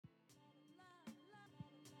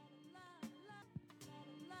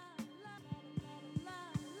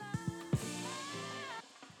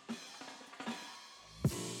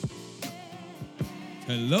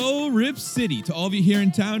Hello, Rip City. To all of you here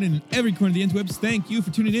in town and in every corner of the interwebs, thank you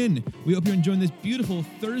for tuning in. We hope you're enjoying this beautiful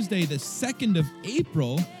Thursday, the 2nd of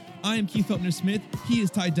April. I am Keith Feltner-Smith. He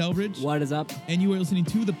is Ty Delbridge. What is up? And you are listening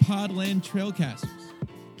to the Podland Trailcasters.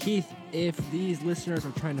 Keith, if these listeners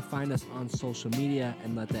are trying to find us on social media,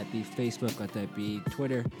 and let that be Facebook, let that be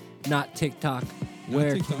Twitter, not TikTok,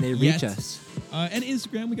 where can they reach us? And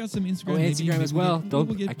Instagram. We got some Instagram. Instagram as well.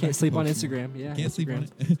 I can't sleep on Instagram. Yeah, can't sleep on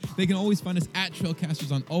it. They can always find us at Trailcasters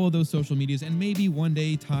on all of those social medias. And maybe one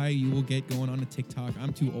day, Ty, you will get going on a TikTok.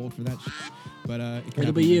 I'm too old for that shit. But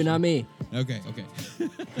it'll be you, not me. Okay.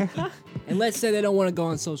 And let's say they don't want to go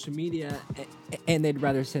on social media, and they'd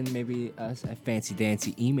rather send maybe us a fancy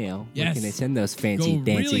dancy email. Yes. Where can they send those fancy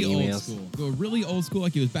dancy emails? Go really old school,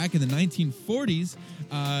 like it was back in the 1940s.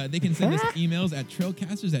 They can send us emails at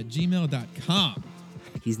trailcasters@gmail.com.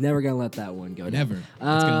 He's never gonna let that one go down. Never. It's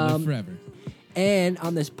gonna live forever. And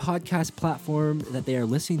on this podcast platform that they are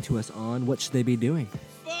listening to us on, what should they be doing?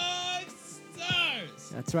 5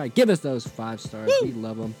 stars. That's right. Give us those 5 stars. Woo! We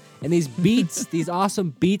love them. And these beats, these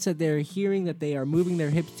awesome beats that they're hearing, that they are moving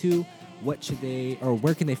their hips to, where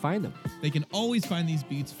can they find them? They can always find these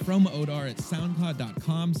beats from Odar at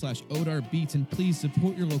soundcloud.com/OdarBeats. And please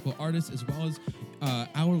support your local artists as well as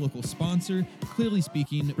our local sponsor, Clearly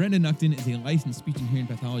Speaking. Brenda Nuckton is a licensed speech and hearing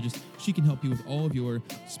pathologist. She can help you with all of your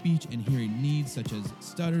speech and hearing needs, such as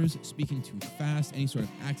stutters, speaking too fast, any sort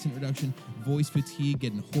of accent reduction, voice fatigue,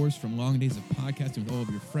 getting hoarse from long days of podcasting with all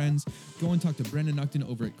of your friends. Go and talk to Brenda Nuckton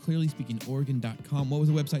over at clearlyspeakingoregon.com. What was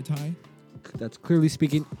the website, Ty? That's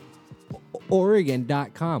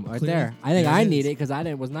clearlyspeakingoregon.com right there. I think I need it because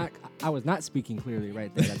I was not speaking clearly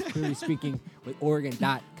right there. That's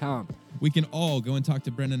clearlyspeakingoregon.com. We can all go and talk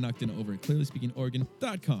to Brenda Nuckton over at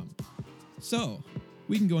clearlyspeakingoregon.com. So,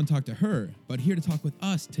 we can go and talk to her, but here to talk with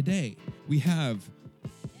us today, we have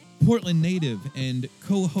Portland native and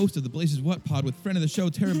co-host of the Blazers What Pod with friend of the show,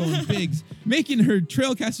 Tara Bowen Biggs, making her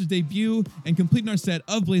Trailcasters debut and completing our set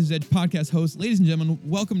of Blazers Edge podcast hosts. Ladies and gentlemen,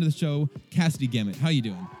 welcome to the show, Cassidy Gemmett. How you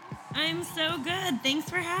doing? I'm so good. Thanks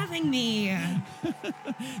for having me.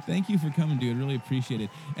 Thank you for coming, dude. Really appreciate it.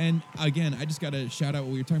 And again, I just got to shout out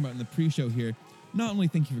what we were talking about in the pre-show here. Not only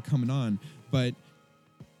thank you for coming on, but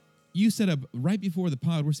you set up right before the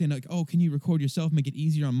pod. We're saying like, oh, can you record yourself, make it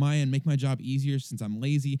easier on my end, make my job easier since I'm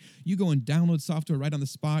lazy. You go and download software right on the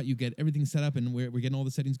spot. You get everything set up, and we're getting all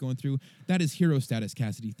the settings going through. That is hero status,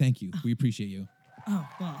 Cassidy. Thank you. We appreciate you. Oh,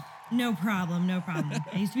 well, no problem.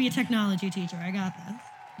 I used to be a technology teacher. I got this.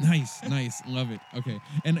 Nice. Love it. Okay.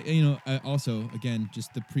 And, also, again,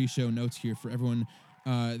 just the pre-show notes here for everyone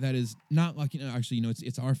that is not lucky. Actually,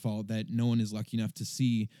 it's our fault that no one is lucky enough to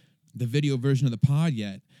see the video version of the pod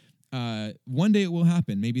yet. One day it will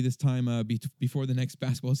happen. Maybe this time before the next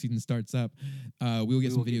basketball season starts up, we will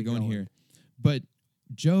get some video going here. But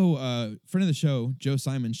Joe, friend of the show, Joe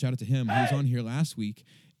Simon, shout out to him. He was on here last week,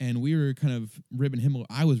 and we were kind of ribbing him.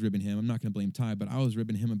 I was ribbing him. I'm not going to blame Ty, but I was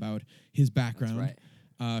ribbing him about his background. That's right.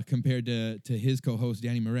 Compared to his co-host,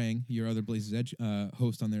 Danny Meringue, your other Blazers Edge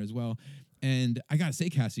host on there as well. And I got to say,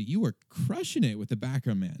 Cassie, you were crushing it with the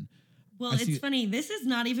background, man. Well, it's funny. This is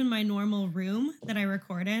not even my normal room that I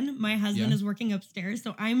record in. My husband is working upstairs,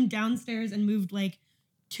 so I'm downstairs and moved like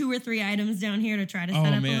 2 or 3 items down here to try to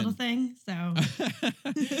set up a little thing. So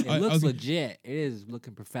it looks legit. It is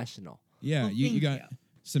looking professional. Yeah, well, you got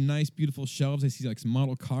some nice, beautiful shelves. I see like some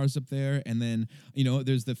model cars up there. And then,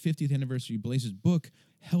 there's the 50th anniversary Blazers book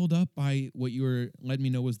held up by what you were letting me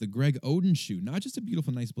know was the Greg Oden shoe. Not just a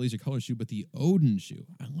beautiful, nice Blazer color shoe, but the Oden shoe.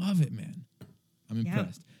 I love it, man. I'm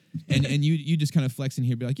impressed. And you just kind of flex in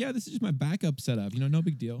here, be like, yeah, this is just my backup setup. No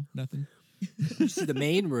big deal. Nothing. This is the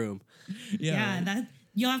main room. Yeah, that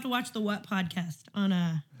you'll have to watch the What podcast on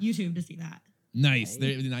YouTube to see that. Nice.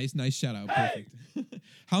 Nice shout out. Perfect.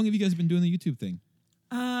 How long have you guys been doing the YouTube thing?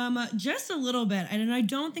 Just a little bit. And I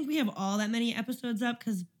don't think we have all that many episodes up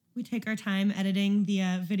because we take our time editing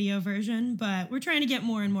the video version, but we're trying to get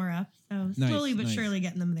more and more up. So slowly but surely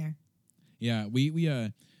getting them there. Yeah, we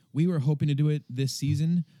were hoping to do it this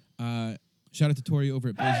season. Shout out to Tori over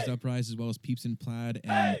at Blazers Uprise, as well as Peeps in Plaid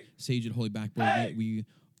and Sage at Holy Backboard. We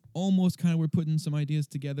almost kind of were putting some ideas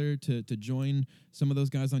together to join some of those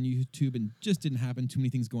guys on YouTube, and just didn't happen. Too many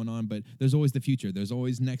things going on, but there's always the future. There's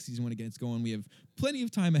always next season when it gets going. We have plenty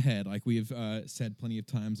of time ahead, like we have said plenty of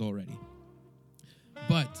times already.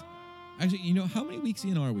 But actually, how many weeks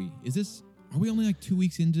in are we? Are we only like 2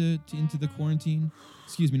 weeks into the quarantine?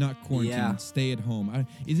 Excuse me, not quarantine. Yeah. Stay at home.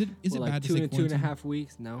 Is it like bad to say quarantine? 2.5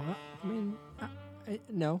 weeks? No, I mean,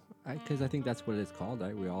 no, because I think that's what it's called.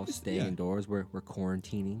 Right? We all stay indoors. We're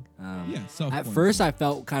quarantining. At first, I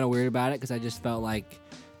felt kind of weird about it because I just felt like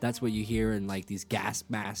that's what you hear in like these gas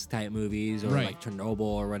mask type movies or like Chernobyl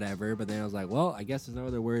or whatever. But then I was like, well, I guess there's no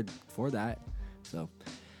other word for that. So,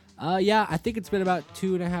 yeah, I think it's been about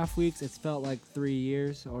 2.5 weeks. It's felt like 3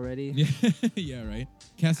 years already. Yeah, right.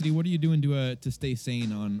 Cassidy, what are you doing to stay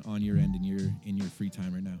sane on your end in your free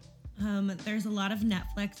time right now? There's a lot of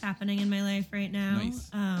Netflix happening in my life right now. Nice.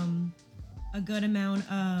 A good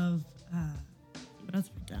amount of what else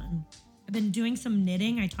have I done? I've been doing some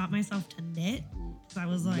knitting. I taught myself to knit. So I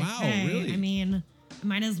was like, wow, hey, really? I mean, I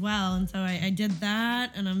might as well. And so I did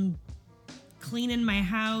that, and I'm cleaning my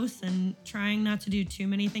house and trying not to do too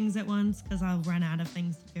many things at once because I'll run out of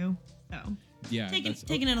things to do. So yeah,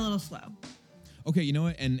 taking it a little slow. Okay, you know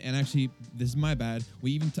what? And actually, this is my bad.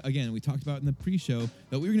 We even we talked about in the pre-show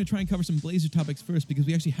that we were going to try and cover some Blazer topics first because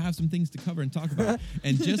we actually have some things to cover and talk about.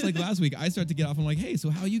 And just like last week, I started to get off. I'm like, hey, so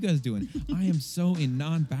how are you guys doing? I am so in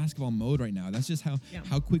non-basketball mode right now. That's just how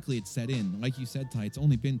quickly it's set in. Like you said, Ty, it's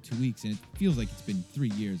only been 2 weeks, and it feels like it's been 3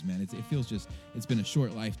 years, man. It feels it's been a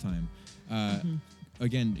short lifetime.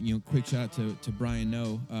 Again, quick shout out to Brian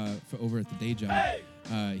No for over at the day job.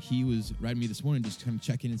 He was writing me this morning, just kind of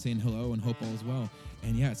checking and saying hello and hope all is well.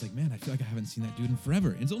 And yeah, it's like, man, I feel like I haven't seen that dude in forever.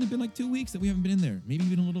 And it's only been like 2 weeks that we haven't been in there, maybe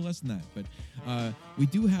even a little less than that. But we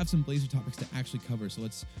do have some Blazer topics to actually cover. So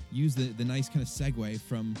let's use the nice kind of segue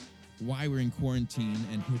from why we're in quarantine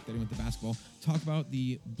and who's getting with the basketball. Talk about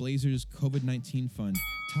the Blazers COVID-19 fund.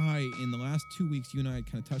 Ty, in the last 2 weeks, you and I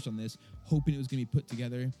kind of touched on this, hoping it was going to be put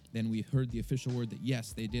together. Then we heard the official word that,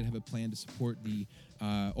 yes, they did have a plan to support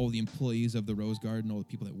all the employees of the Rose Garden, all the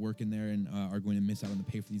people that work in there and are going to miss out on the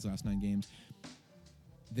pay for these last 9 games.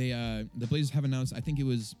 The Blazers have announced, I think it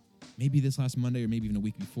was maybe this last Monday or maybe even a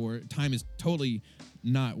week before. Time is totally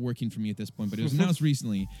not working for me at this point, but it was announced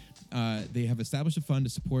recently. They have established a fund to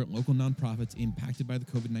support local nonprofits impacted by the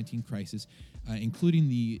COVID-19 crisis, including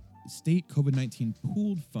the State COVID-19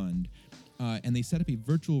 Pooled Fund, and they set up a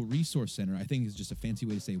virtual resource center. I think it's just a fancy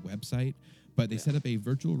way to say website, but they set up a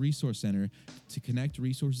virtual resource center to connect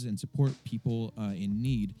resources and support people in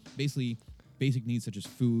need. Basically, basic needs such as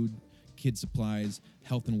food, kids supplies,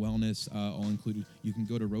 health and wellness, all included. You can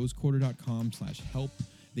go to rosequarter.com/help.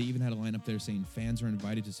 They even had a line up there saying fans are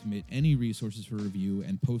invited to submit any resources for review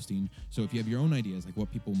and posting. So if you have your own ideas, like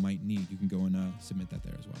what people might need, you can go and submit that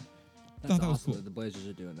there as well. That's awesome. That was cool. That the Blazers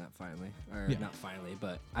are doing that finally. Or not finally,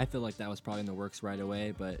 but I feel like that was probably in the works right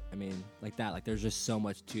away. But, I mean, like there's just so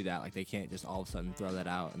much to that. Like, they can't just all of a sudden throw that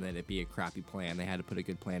out and then it be a crappy plan. They had to put a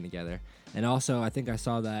good plan together. And also, I think I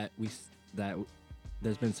saw that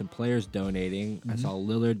there's been some players donating. Mm-hmm. I saw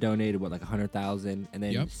Lillard donated, like $100,000. And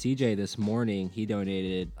then CJ this morning, he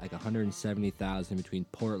donated like $170,000 between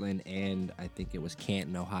Portland and I think it was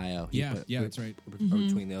Canton, Ohio. That's right.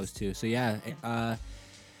 Between those two. So,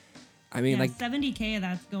 I mean, like $70K of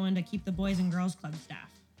that's going to keep the Boys and Girls Club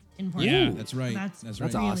staff in Portland. Yeah, that's right. That's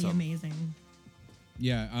right. really awesome. Amazing.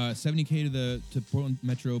 Yeah, $70K to Portland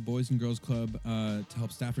Metro Boys and Girls Club to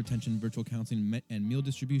help staff retention, virtual counseling, and meal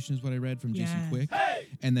distribution is what I read from Jason Quick.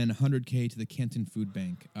 And then $100K to the Canton Food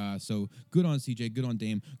Bank. So good on CJ, good on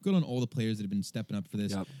Dame, good on all the players that have been stepping up for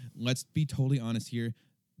this. Yep. Let's be totally honest here.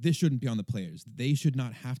 This shouldn't be on the players. They should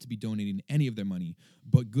not have to be donating any of their money,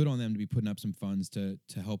 but good on them to be putting up some funds to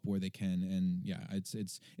help where they can. And yeah, it's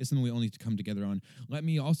something we all need to come together on. Let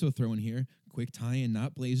me also throw in here, quick tie-in,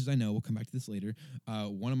 not Blazers, I know, we'll come back to this later.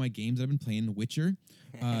 One of my games that I've been playing, Witcher,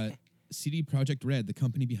 CD Projekt Red, the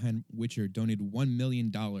company behind Witcher, donated $1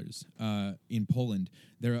 million in Poland.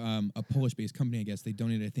 They're a Polish-based company, I guess. They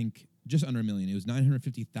donated, I think, just under $1 million. It was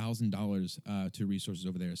 $950,000 to resources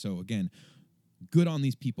over there. So again, good on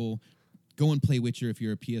these people. Go and play Witcher if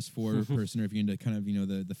you're a PS4 person or if you're into kind of,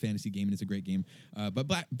 the fantasy game, and it's a great game. But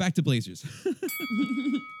back to Blazers.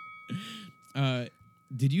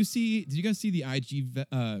 Did you guys see the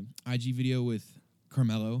IG video with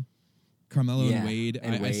Carmelo and Wade?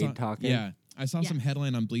 I saw talking. Yeah. I saw some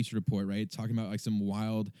headline on Bleacher Report, right? Talking about like some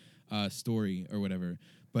wild story or whatever.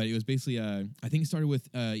 But it was basically, I think it started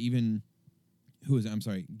with Gabrielle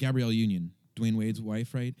Union, Dwayne Wade's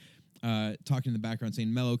wife, right? Talking in the background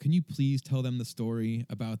saying, Melo, can you please tell them the story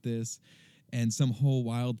about this? And some whole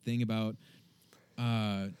wild thing about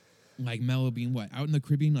like Melo being out in the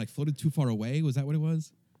Caribbean, like floated too far away. Was that what it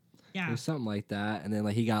was? Yeah. It was something like that. And then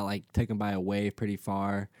like he got like taken by a wave pretty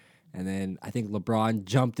far. And then I think LeBron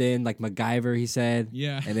jumped in like MacGyver, he said.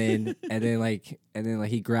 Yeah. And then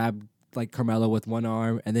he grabbed like Carmelo with one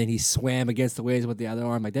arm, and then he swam against the waves with the other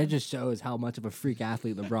arm. Like that just shows how much of a freak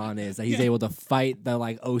athlete LeBron is. That he's able to fight the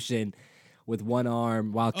like ocean with one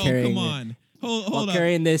arm while carrying. Come on, hold up.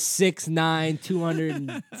 Carrying this 6'9",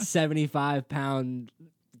 275-pound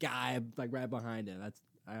guy like right behind him.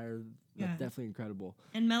 That's definitely incredible.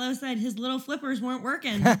 And Melo said his little flippers weren't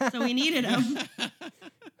working, so we needed them.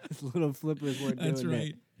 His little flippers weren't doing it. That's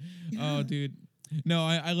right. Oh, dude. No,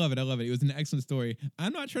 I love it. I love it. It was an excellent story.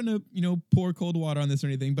 I'm not trying to, pour cold water on this or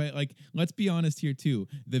anything, but like, let's be honest here too.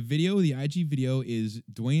 The IG video is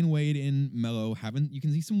Dwayne Wade and Melo you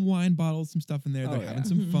can see some wine bottles, some stuff in there. They're having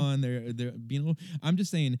some fun. They're being a little, I'm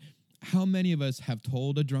just saying, how many of us have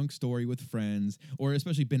told a drunk story with friends, or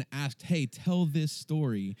especially been asked, hey, tell this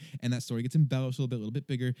story, and that story gets embellished a little bit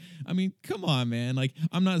bigger. I mean, come on, man. Like,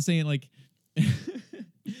 I'm not saying like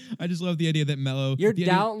I just love the idea that Melo. You're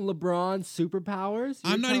doubting LeBron's superpowers?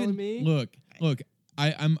 I'm not even. Look.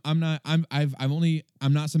 I'm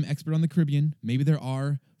not some expert on the Caribbean. Maybe there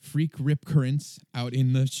are freak rip currents out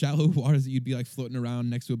in the shallow waters that you'd be like floating around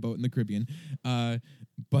next to a boat in the Caribbean.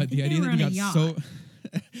 But the idea that he got so.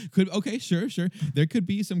 Sure. There could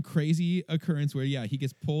be some crazy occurrence where he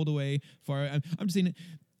gets pulled away far. I'm just saying.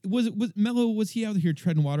 Was Melo, was he out here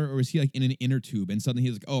treading water, or was he like in an inner tube and suddenly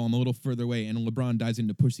he's like, oh, I'm a little further away, and LeBron dives in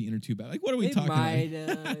to push the inner tube out? Like, what are we talking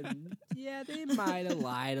about? They might have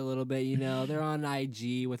lied a little bit. They're on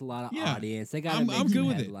IG with a lot of audience. They got to make some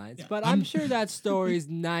headlines. Yeah. But I'm sure that story is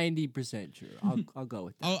 90% true. I'll go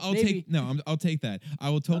with that. I'll take that. I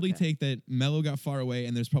will totally take that Melo got far away,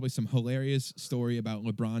 and there's probably some hilarious story about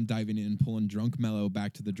LeBron diving in and pulling drunk Melo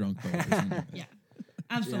back to the drunk boat. Yeah,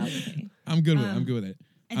 absolutely. I'm good with it.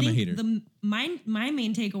 I'm a hater. My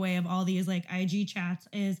main takeaway of all these like IG chats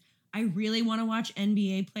is I really want to watch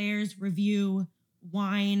NBA players review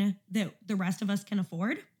wine that the rest of us can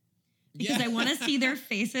afford, because I want to see their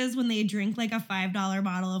faces when they drink like a $5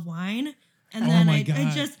 bottle of wine. And then I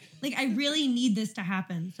just like, I really need this to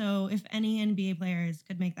happen. So if any NBA players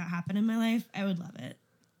could make that happen in my life, I would love it.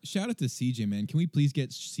 Shout out to CJ, man. Can we please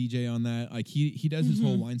get CJ on that? Like he does his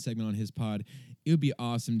whole wine segment on his pod. It would be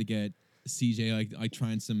awesome to get CJ like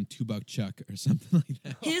trying some $2 Chuck or something like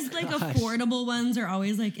that. His like affordable ones are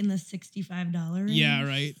always like in the $65 range. Yeah,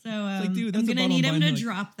 right. So like, dude, I'm gonna need him to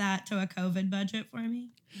drop that to a COVID budget for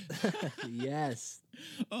me. Yes.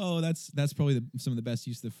 Oh, that's probably some of the best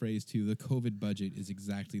use of the phrase too. The COVID budget is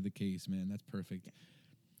exactly the case, man. That's perfect.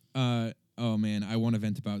 Oh man, I want to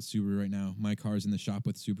vent about Subaru right now. My car's in the shop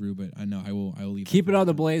with Subaru, but I know I will leave. Keep it on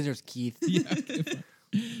the Blazers, Keith. Yeah.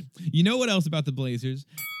 You know what else about the Blazers?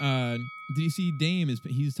 Did you see Dame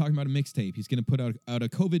he's talking about a mixtape. He's going to put out a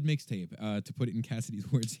COVID mixtape, to put it in Cassidy's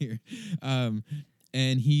words here.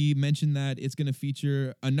 And he mentioned that it's going to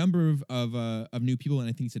feature a number of new people, and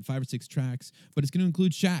I think he said 5 or 6 tracks, but it's going to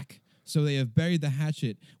include Shaq. So they have buried the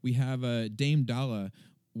hatchet. We have Dame Dalla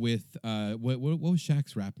with what was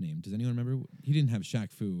Shaq's rap name? Does anyone remember? He didn't have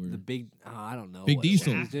Shaq Fu or the big. I don't know. Big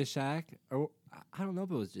Diesel. Was just Shaq, or I don't know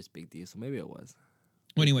if it was just Big Diesel. Maybe it was.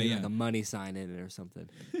 Well, anyway, like a money sign in it or something.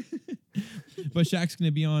 But Shaq's going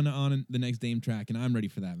to be on the next Dame track, and I'm ready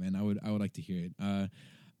for that, man. I would like to hear it.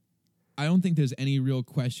 I don't think there's any real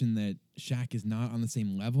question that Shaq is not on the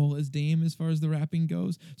same level as Dame as far as the rapping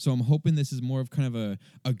goes. So I'm hoping this is more of kind of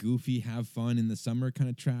a goofy, have fun in the summer kind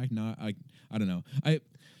of track. Not I don't know.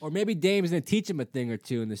 Or maybe Dame's going to teach him a thing or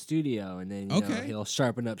two in the studio, and then he'll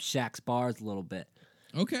sharpen up Shaq's bars a little bit.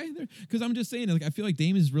 Okay, because I'm just saying, like, I feel like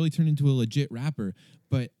Dame has really turned into a legit rapper,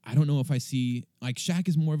 but I don't know if I see like Shaq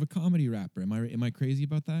is more of a comedy rapper. Am I crazy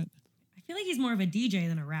about that? I feel like he's more of a DJ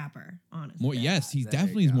than a rapper, honestly. Yes, he's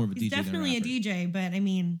definitely more of a DJ. He's definitely a DJ, but I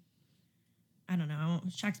mean, I don't know.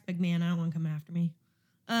 Shaq's big man. I don't want him coming after me.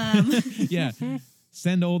 Yeah.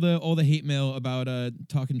 Send all the hate mail about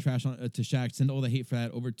talking trash to Shaq. Send all the hate for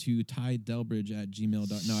that over to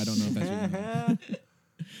tydelbridge@gmail.com. No, I don't know if that's your email.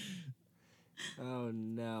 Oh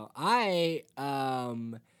no. I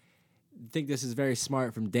think this is very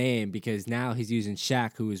smart from Dame, because now he's using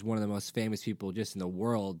Shaq, who is one of the most famous people just in the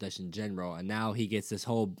world, just in general, and now he gets this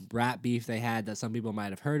whole rap beef they had that some people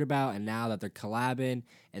might have heard about, and now that they're collabing,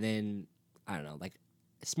 and then I don't know, like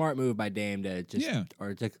a smart move by Dame to just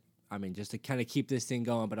just to kind of keep this thing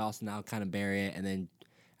going, but also now kind of bury it, and then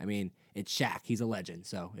it's Shaq, he's a legend,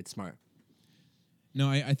 so it's smart. No,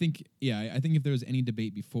 I think if there was any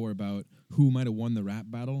debate before about who might have won the rap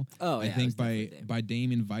battle, I think by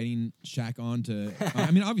Dame inviting Shaq on to,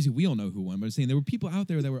 obviously we all know who won, but I'm saying there were people out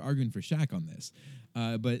there that were arguing for Shaq on this.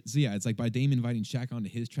 It's like by Dame inviting Shaq onto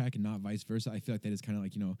his track and not vice versa. I feel like that is kind of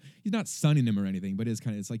like, he's not sunning him or anything, but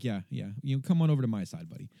it's like, come on over to my side,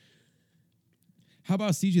 buddy. How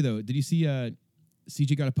about CJ though? Did you see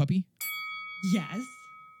CJ got a puppy? Yes.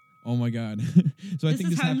 Oh my God. So I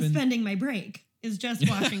think this happened. I'm spending my break. Is just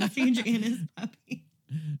watching CJ and his puppy.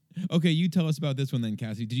 Okay, you tell us about this one then,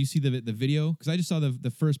 Cassie. Did you see the video? Because I just saw the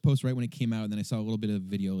first post right when it came out, and then I saw a little bit of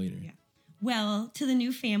video later. Yeah. Well, to the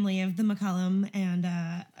new family of the McCollum and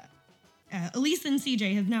Elise and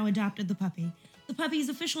CJ have now adopted the puppy. The puppy's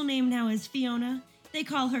official name now is Fiona. They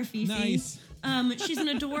call her Fifi. Nice. She's an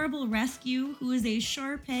adorable rescue who is a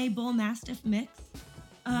Shar-Pei Bull Mastiff mix.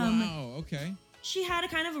 Wow, okay. She had a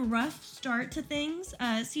kind of a rough start to things.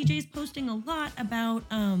 CJ's posting a lot about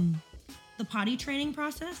the potty training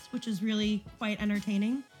process, which is really quite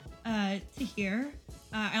entertaining to hear.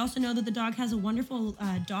 I also know that the dog has a wonderful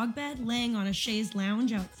dog bed laying on a chaise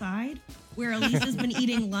lounge outside where Elise has been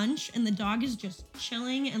eating lunch and the dog is just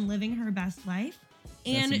chilling and living her best life.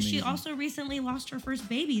 And she also recently lost her first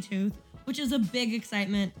baby tooth, which is a big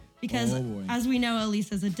excitement because, as we know,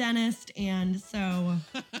 Elise is a dentist, and so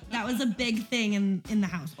that was a big thing in the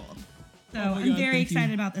household. So I'm very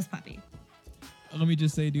excited about this puppy. Let me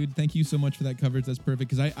just say, dude, thank you so much for that coverage. That's perfect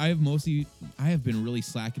because I have been really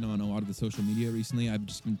slacking on a lot of the social media recently. I've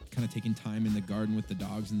just been kind of taking time in the garden with the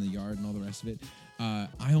dogs in the yard and all the rest of it.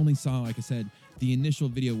 I only saw, like I said, the initial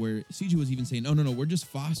video where CJ was even saying, no, we're just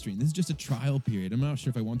fostering. This is just a trial period. I'm not sure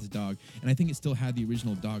if I want this dog. And I think it still had the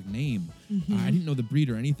original dog name. Mm-hmm. I didn't know the breed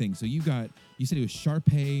or anything. So you said it was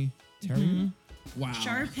Shar-Pei Terrier? Mm-hmm. Wow.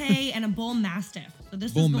 Shar-Pei and a Bull Mastiff. So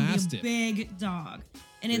this is going to be a big dog.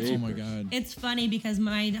 And it's, oh my God. It's funny because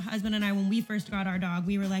my husband and I, when we first got our dog,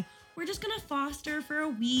 we were like, we're just going to foster for a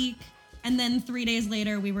week. And then 3 days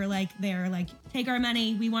later, we were like, take our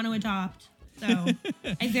money. We want to adopt. So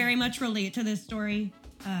I very much relate to this story.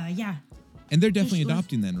 Yeah. And they're definitely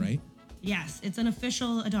adopting then, right? Yes. It's an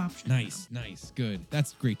official adoption. Nice. Good.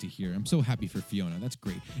 That's great to hear. I'm so happy for Fiona. That's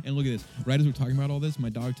great. And look at this. Right as we're talking about all this, my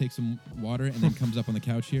dog takes some water and then comes up on the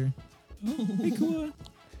couch here. Oh, hey, Kua.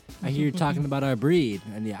 I hear you talking about our breed,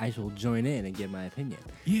 and yeah, I shall join in and give my opinion.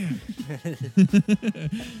 Yeah.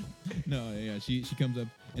 No, yeah, she comes up,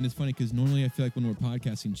 and it's funny because normally I feel like when we're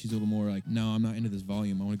podcasting, she's a little more like, no, I'm not into this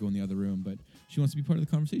volume. I want to go in the other room, but she wants to be part of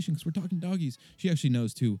the conversation because we're talking doggies. She actually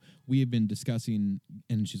knows too. We have been discussing,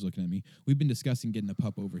 and she's looking at me. We've been discussing getting a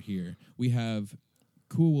pup over here. We have,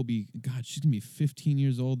 Cool will be, God, she's gonna be 15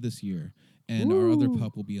 years old this year. And our other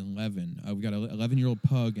pup will be 11. We've got an 11-year-old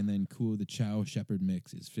pug, and then Cool, the Chow Shepherd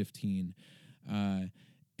mix, is 15.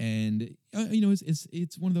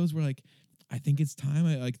 It's one of those where, like, I think it's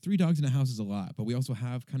time. Like 3 dogs in a house is a lot, but we also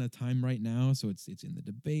have kind of time right now, so it's in the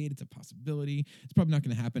debate. It's a possibility. It's probably not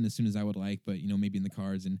going to happen as soon as I would like, but maybe in the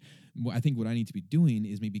cards. And I think what I need to be doing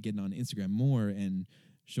is maybe getting on Instagram more and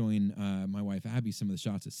showing my wife Abby some of the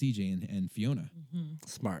shots of CJ and Fiona. Mm-hmm.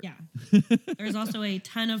 Smart. Yeah. There's also a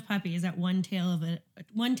ton of puppies at one tail at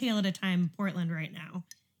a time in Portland right now.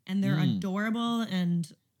 And they're adorable and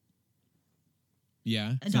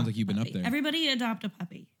sounds like you've been up there. Everybody adopt a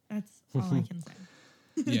puppy. That's all I can say.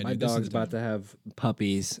 Yeah, my dog's about to have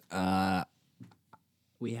puppies.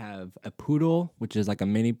 We have a poodle, which is like a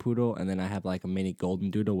mini poodle, and then I have like a mini golden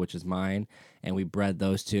doodle, which is mine, and we bred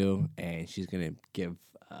those 2, and she's gonna give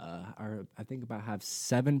I think about have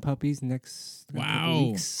 7 puppies next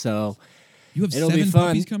weeks. So you have 7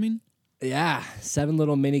 puppies coming? Yeah, 7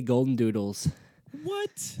 little mini golden doodles.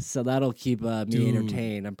 What? So that'll keep me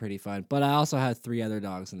entertained. I'm pretty fun. But I also have 3 other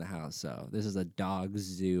dogs in the house, so this is a dog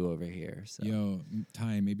zoo over here. So. Yo,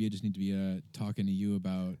 Ty, maybe I just need to be talking to you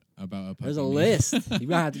about a puppy. There's a list. You're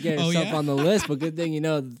gonna have to get yourself on the list. But good thing you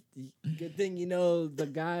know the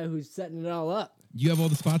guy who's setting it all up. You have all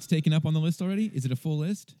the spots taken up on the list already? Is it a full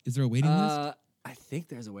list? Is there a waiting list? I think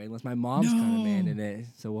there's a waiting list. My mom's kind of manning it,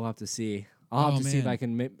 so we'll have to see. I'll have to see if I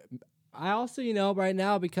can. I also, right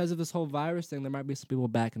now because of this whole virus thing, there might be some people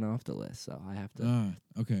backing off the list, so I have to.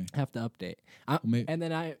 Have to update. And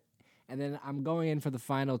then I'm going in for the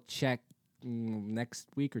final check next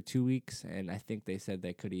week or 2 weeks, and I think they said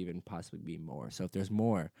there could even possibly be more. So if there's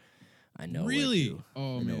more, I know really.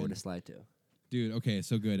 I know where to slide to. Dude, okay,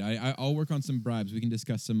 so good. I'll work on some bribes. We can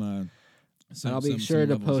discuss some. And I'll be sure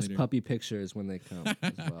to post later. Puppy pictures when they come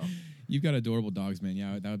as well. You've got adorable dogs, man.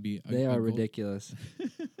 Yeah, that would be. They are ridiculous.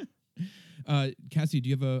 Cassie, do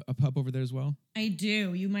you have a pup over there as well? I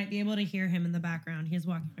do. You might be able to hear him in the background. He's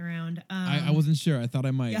walking around. I wasn't sure. I thought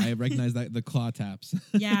I might. Yeah. I recognized the claw taps.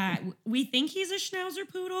 Yeah, we think he's a Schnauzer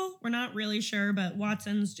poodle. We're not really sure, but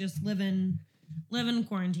Watson's just living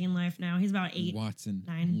quarantine life now. He's about 8. Watson,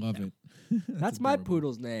 9. Love it. That's my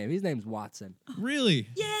poodle's name. His name's Watson. Really?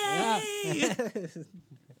 Yay!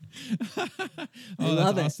 Oh,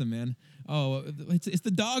 that's awesome, man. Oh, it's the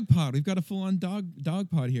dog pod. We've got a full-on dog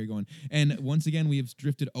pod here going. And once again, we have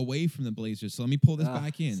drifted away from the Blazers. So let me pull this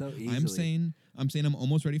back in. So I'm saying I'm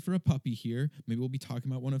almost ready for a puppy here. Maybe we'll be talking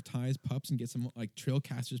about one of Ty's pups and get some like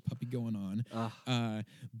Trailcasters puppy going on.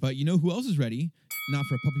 But you know who else is ready? Not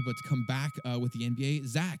for a puppy, but to come back with the NBA.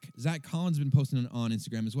 Zach Collins has been posting on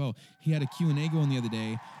Instagram as well. He had a Q&A going the other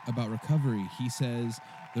day about recovery. He says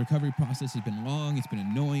the recovery process has been long, it's been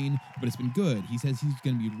annoying, but it's been good. He says he's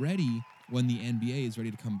going to be ready when the NBA is ready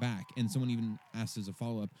to come back. And someone even asked as a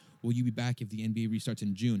follow-up, will you be back if the NBA restarts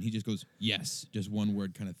in June? He just goes, yes, just one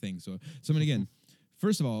word kind of thing. So someone again,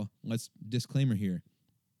 first of all, let's disclaimer here.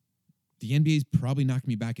 The NBA is probably not going to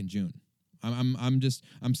be back in June.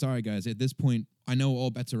 I'm sorry, guys. At this point, I know all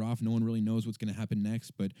bets are off. No one really knows what's going to happen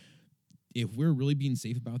next. But if we're really being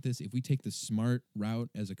safe about this, if we take the smart route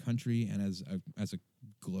as a country and as a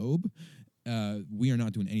globe, we are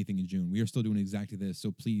not doing anything in June. We are still doing exactly this.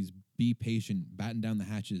 So please be patient, batten down the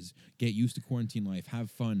hatches, get used to quarantine life, have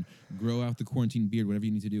fun, grow out the quarantine beard, whatever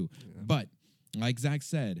you need to do. Yeah. But like Zach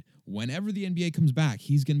said, whenever the NBA comes back,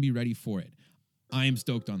 he's going to be ready for it. I am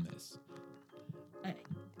stoked on this.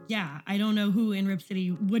 Yeah, I don't know who in Rip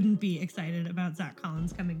City wouldn't be excited about Zach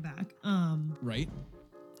Collins coming back. Right?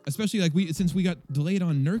 Especially like since we got delayed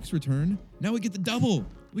on Nurk's return, now we get the double.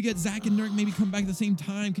 We get Zach and Nurk maybe come back at the same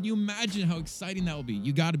time. Can you imagine how exciting that will be?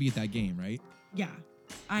 You got to be at that game, right? Yeah,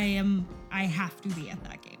 I have to be at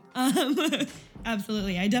that game.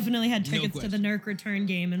 Absolutely. I definitely had tickets to the Nurk return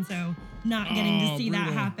game, and so not getting to see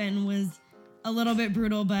that happen was a little bit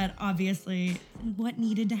brutal, but obviously what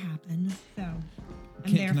needed to happen. So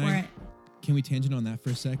I'm there for it. Can we tangent on that for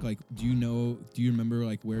a sec? Like, do you remember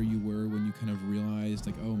like where you were when you kind of realized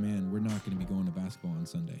like, oh man, we're not going to be going to basketball on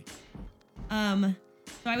Sunday?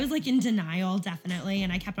 So I was like in denial, definitely.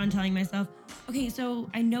 And I kept on telling myself, okay, so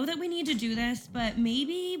I know that we need to do this, but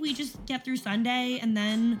maybe we just get through Sunday and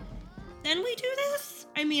then we do this.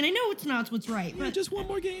 I mean, I know it's not what's right, but just one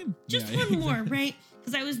more game. Just one more, right?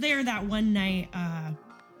 Because I was there that one night,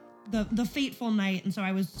 the fateful night, and so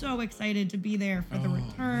I was so excited to be there for the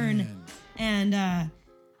return. Man. And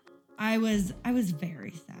I was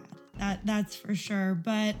very sad. That's for sure.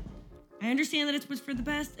 But I understand that it's for the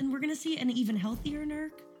best, and we're gonna see an even healthier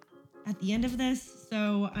Nurk at the end of this.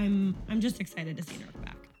 So I'm just excited to see Nurk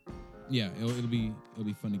back. Yeah, it'll be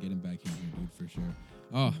fun to get him back in here, dude, for sure.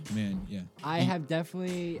 Oh man, yeah. I have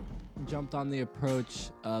definitely jumped on the approach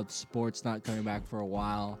of sports not coming back for a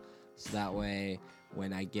while, so that way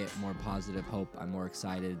when I get more positive hope, I'm more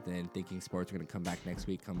excited than thinking sports are going to come back next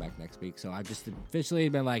week. So I've just officially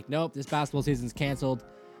been like, nope, this basketball season's canceled.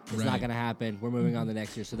 It's not going to happen. We're moving on to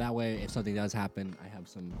next year. So that way, if something does happen, I have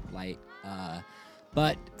some light.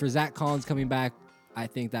 But for Zach Collins coming back, I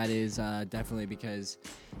think that is definitely because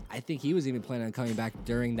I think he was even planning on coming back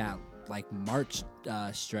during that like March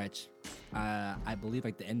stretch. I believe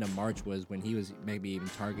like the end of March was when he was maybe even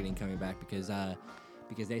targeting coming back because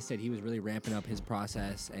they said he was really ramping up his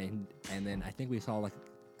process, and then I think we saw like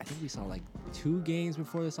 2 games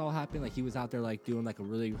before this all happened. Like he was out there like doing like a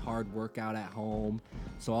really hard workout at home,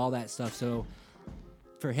 so all that stuff. So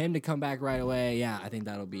for him to come back right away, yeah, I think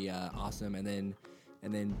that'll be awesome. And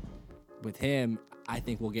then with him, I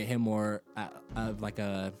think we'll get him more of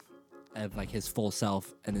his full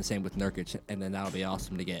self, and then same with Nurkic, and then that'll be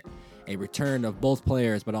awesome to get a return of both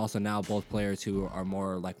players, but also now both players who are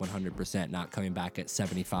more like 100%, not coming back at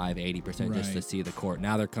 75, 80% just to see the court.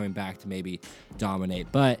 Now they're coming back to maybe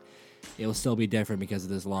dominate, but it will still be different because of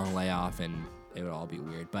this long layoff, and it would all be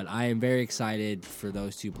weird. But I am very excited for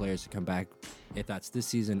those 2 players to come back, if that's this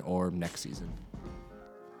season or next season.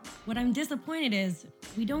 What I'm disappointed is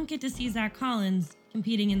we don't get to see Zach Collins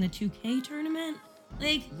competing in the 2K tournament.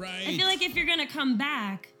 Like, I feel like if you're going to come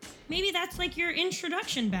back, maybe that's like your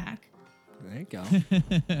introduction back. There you go.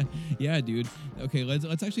 Yeah, dude. Okay, let's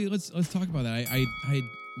talk about that. I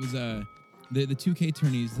was the 2K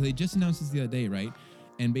tourneys. They just announced this the other day, right?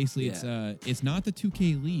 And basically, it's not the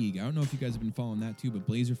 2K League. I don't know if you guys have been following that too, but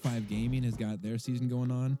Blazer 5 Gaming has got their season going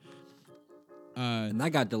on. And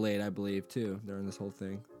that got delayed, I believe, too, during this whole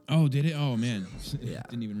thing. Oh, did it? Oh man, yeah.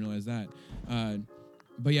 Didn't even realize that.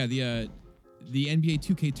 But yeah, the NBA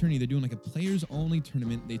 2K tourney, they're doing like a players-only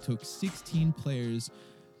tournament. They took 16 players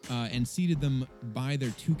and seeded them by their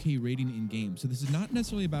 2K rating in game. So this is not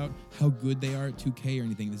necessarily about how good they are at 2K or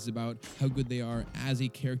anything. This is about how good they are as a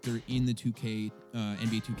character in the 2K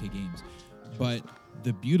NBA 2K games. But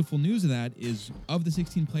the beautiful news of that is, of the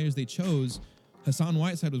 16 players they chose, Hassan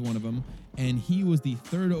Whiteside was one of them, and he was the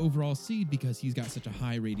 3rd overall seed because he's got such a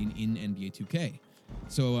high rating in NBA 2K.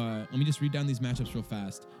 So let me just read down these matchups real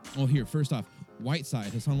fast. Oh, here, first off,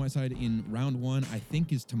 Hassan Whiteside in round 1, I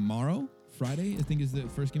think is tomorrow Friday, I think is the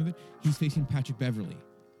first game of it. He's facing Patrick Beverley,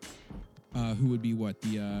 who would be what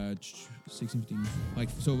the 16, 15, like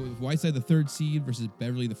so. Whiteside the 3rd seed versus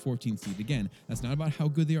Beverley the 14th seed. Again, that's not about how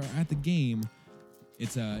good they are at the game.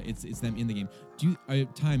 It's them in the game. Do you,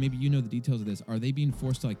 Ty, maybe you know the details of this. Are they being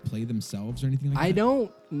forced to like play themselves or anything like that? I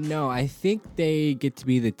don't know. I think they get to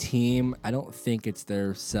be the team. I don't think it's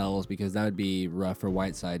their selves because that would be rough for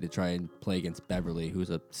Whiteside to try and play against Beverley, who's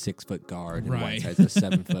a 6-foot guard, and Whiteside's a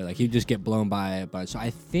 7-foot. Like he'd just get blown by a bunch. So I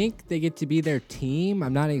think they get to be their team.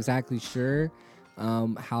 I'm not exactly sure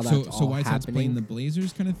how that's all so Whiteside's happening. Playing the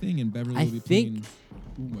Blazers kind of thing, and Beverley will be playing.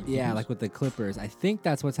 Yeah, like with the Clippers. I think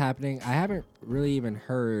that's what's happening. I haven't really even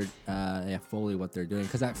heard fully what they're doing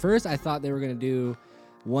because at first I thought they were gonna do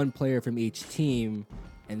one player from each team,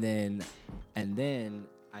 and then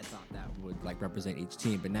I thought that would like represent each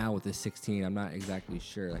team. But now with the 16, I'm not exactly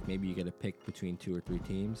sure. Like maybe you get to pick between 2 or 3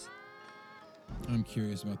 teams. I'm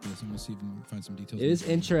curious about this. I'm gonna see if we can find some details. It is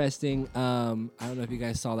interesting. I don't know if you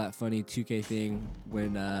guys saw that funny 2K thing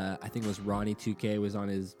when I think it was Ronnie 2K was on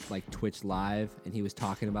his like Twitch live and he was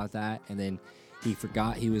talking about that, and then he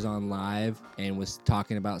forgot he was on live and was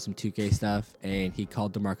talking about some 2K stuff, and he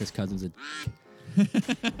called DeMarcus Cousins a.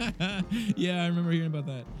 Yeah, I remember hearing about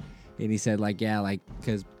that. And he said like, yeah, like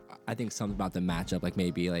because I think something about the matchup, like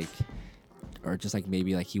maybe like. Or just like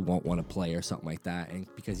maybe like he won't want to play or something like that, and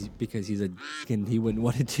because he's a and he wouldn't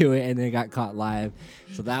want to do it, and then got caught live,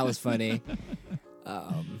 so that was funny.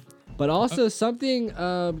 But also something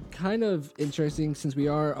kind of interesting since we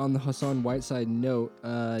are on the Hassan Whiteside note,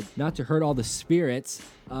 not to hurt all the spirits,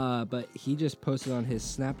 but he just posted on his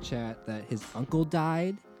Snapchat that his uncle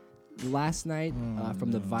died last night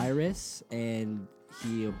from the virus, and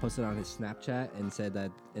he posted on his Snapchat and said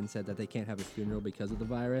that they can't have a funeral because of the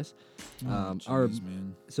virus.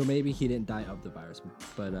 So maybe he didn't die of the virus,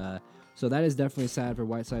 but so that is definitely sad for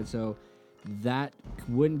Whiteside. So that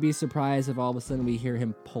wouldn't be surprised if all of a sudden we hear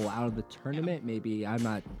him pull out of the tournament. Maybe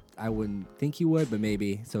I wouldn't think he would, but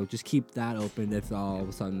maybe. So just keep that open if all of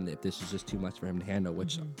a sudden if this is just too much for him to handle,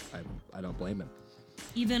 which I don't blame him.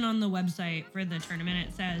 Even on the website for the tournament,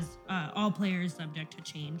 it says all players subject to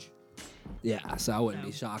change. Yeah, so I wouldn't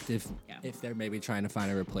be shocked if they're maybe trying to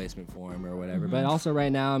find a replacement for him or whatever. But also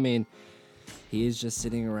right now, I mean, he is just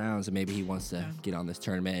sitting around, so maybe he wants to get on this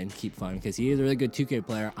tournament and keep fun because he is a really good 2K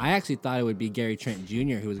player. I actually thought it would be Gary Trent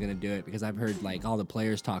Jr. who was going to do it because I've heard like all the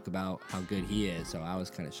players talk about how good he is, so I was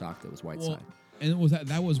kind of shocked it was Whiteside. Well, and was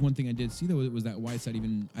that was one thing I did see though, was that Whiteside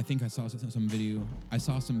even, I think I saw some video. I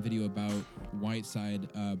saw some video about Whiteside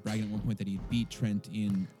bragging at one point that he beat Trent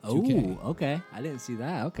in 2K. Oh, okay. I didn't see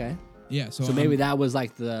that. Okay. Yeah, so maybe that was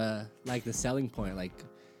like the selling point, like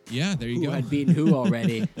yeah, there you go. Who had beaten who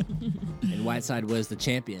already, and Whiteside was the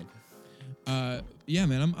champion. Yeah,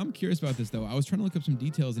 man, I'm curious about this though. I was trying to look up some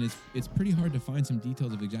details, and it's pretty hard to find some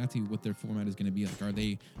details of exactly what their format is going to be like. Are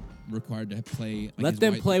they required to play? Like, let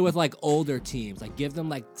them play with like older teams, like give them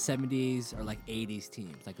like 70s or like 80s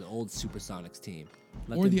teams, like the old Supersonics team.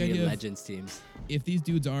 Let or them the be idea Legends teams. If these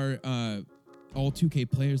dudes are all 2K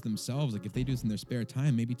players themselves, like if they do this in their spare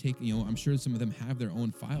time, maybe take, I'm sure some of them have their own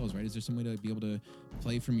files, right? Is there some way to be able to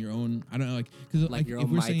play from your own, I don't know, because like your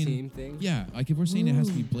own team thing? Yeah, like if we're saying it has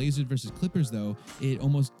to be Blazers versus Clippers though, it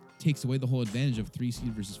almost takes away the whole advantage of 3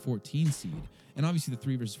 seed versus 14 seed. And obviously the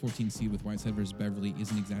 3 versus 14 seed with Whiteside versus Beverley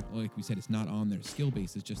isn't exactly, like we said, it's not on their skill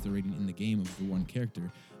base, it's just the rating in the game of the one character.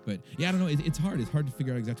 But yeah, I don't know, it's hard to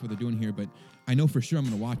figure out exactly what they're doing here, but I know for sure I'm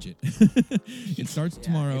going to watch it. It starts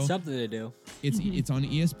tomorrow. It's something to do. It's on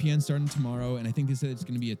ESPN starting tomorrow, and I think they said it's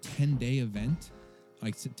going to be a 10-day event,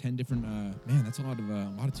 like 10 different. Man, that's a lot of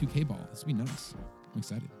 2K ball. This would be nice. I'm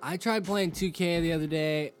excited. I tried playing 2K the other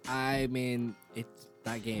day. I mean,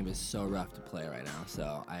 that game is so rough to play right now.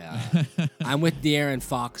 So I'm with De'Aaron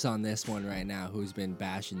Fox on this one right now, who's been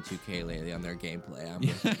bashing 2K lately on their gameplay.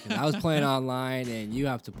 I was playing online, and you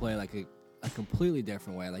have to play like a completely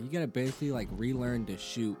different way. Like you gotta basically like relearn to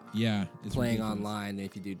shoot. Yeah, it's playing ridiculous. Online than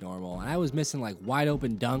if you do normal. And I was missing like wide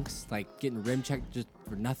open dunks, like getting rim checked just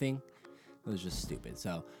for nothing. It was just stupid.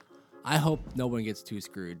 So I hope no one gets too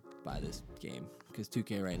screwed by this game because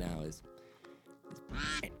 2K right now is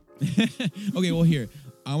Okay, well here,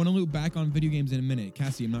 I want to loop back on video games in a minute.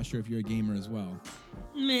 Cassie, I'm not sure if you're a gamer as well.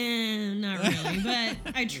 Man, not really, but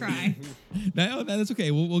I try. That's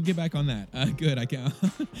okay. We'll get back on that. Good. I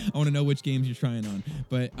want to know which games you're trying on.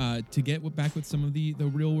 But to get back with some of the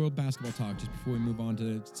real world basketball talk, just before we move on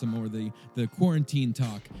to some more of the quarantine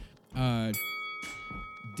talk,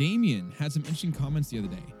 Damian had some interesting comments the other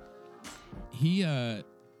day. He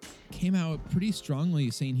came out pretty strongly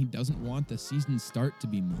saying he doesn't want the season start to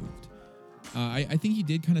be moved. I think he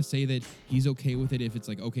did kind of say that he's okay with it if it's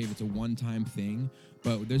like, okay, if it's a one-time thing.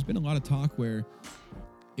 But there's been a lot of talk where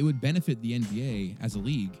it would benefit the NBA as a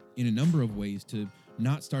league in a number of ways to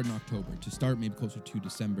not start in October, to start maybe closer to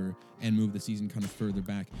December and move the season kind of further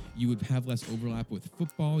back. You would have less overlap with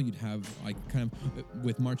football. You'd have like kind of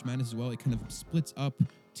with March Madness as well. It kind of splits up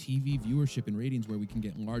TV viewership and ratings where we can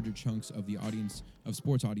get larger chunks of the audience, of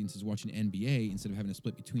sports audiences watching NBA instead of having to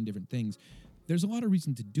split between different things. There's a lot of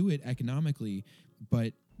reason to do it economically,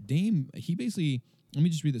 but Dame, he basically, let me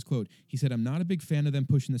just read this quote. He said, "I'm not a big fan of them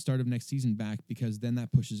pushing the start of next season back because then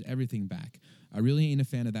that pushes everything back. I really ain't a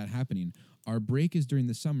fan of that happening. Our break is during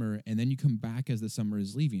the summer, and then you come back as the summer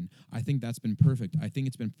is leaving. I think that's been perfect. I think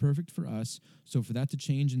it's been perfect for us. So for that to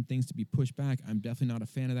change and things to be pushed back, I'm definitely not a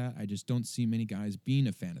fan of that. I just don't see many guys being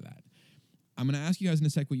a fan of that." I'm going to ask you guys in a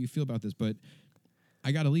sec what you feel about this, but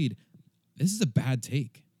I got to lead. This is a bad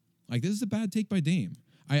take. Like, this is a bad take by Dame.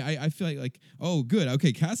 I feel like, oh, good.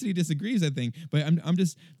 Okay, Cassidy disagrees, I think. But I'm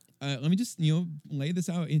just, let me just, lay this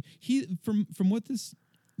out. He, from what this,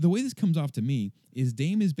 the way this comes off to me is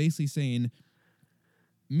Dame is basically saying,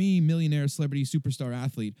 me, millionaire, celebrity, superstar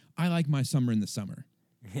athlete, I like my summer in the summer.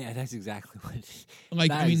 Yeah, that's exactly what it is.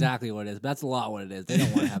 Like, exactly what it is. But that's a lot what it is. They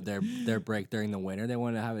don't want to have their break during the winter. They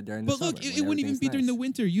want to have it during the summer. But look, it wouldn't even be during the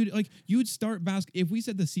winter. You'd start basketball. If we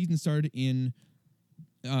said the season started in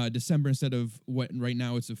December instead of what right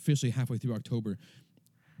now it's officially halfway through October,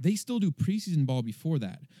 they still do preseason ball before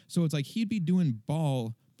that. So it's like he'd be doing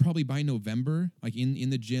ball probably by November, like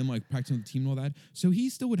in the gym, like practicing with the team and all that. So he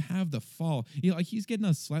still would have the fall. Like he's getting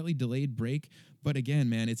a slightly delayed break. But again,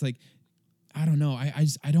 man, it's like, I don't know.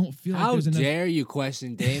 I don't feel like there's enough. How dare you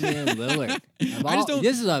question Damian Lillard?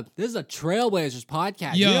 This is a Trailblazers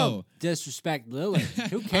podcast. Yo. You don't disrespect Lillard.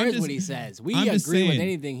 Who cares what he says? We agree with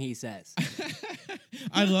anything he says.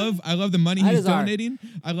 I love the money he's donating.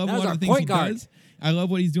 I love a lot of the things he does. I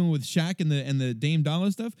love what he's doing with Shaq and the Dame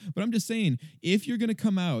Dollar stuff. But I'm just saying, if you're going to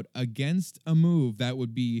come out against a move that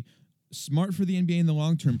would be smart for the NBA in the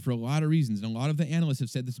long term for a lot of reasons, and a lot of the analysts have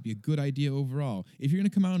said this would be a good idea overall, if you're going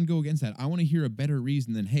to come out and go against that, I want to hear a better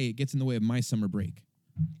reason than, hey, it gets in the way of my summer break.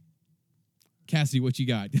 Cassidy, what you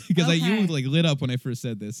got? Because you lit up when I first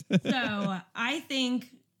said this. So I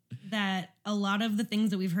think that a lot of the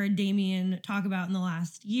things that we've heard Damian talk about in the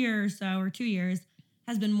last year or so, or 2 years,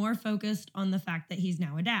 has been more focused on the fact that he's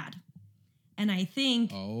now a dad. And I think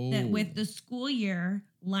that with the school year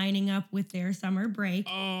lining up with their summer break,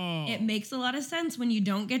 it makes a lot of sense when you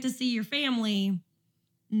don't get to see your family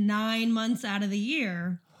 9 months out of the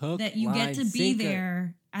year, that you get to be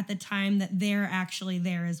there at the time that they're actually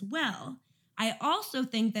there as well. I also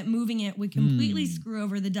think that moving it would completely screw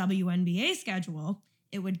over the WNBA schedule.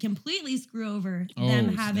 It would completely screw over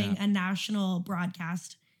them having a national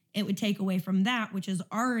broadcast. It would take away from that, which is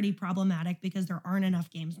already problematic because there aren't enough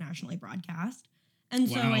games nationally broadcast. And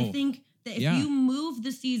so I think that if you move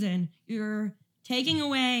the season, you're taking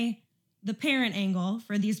away the parent angle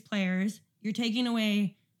for these players. You're taking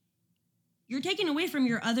away from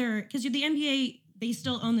your other, because the NBA, they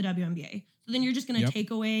still own the WNBA. So then you're just going to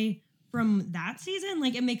take away from that season.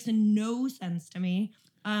 Like, it makes no sense to me.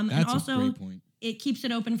 That's and also, a great point. It keeps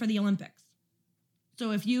it open for the Olympics.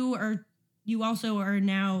 So if you also are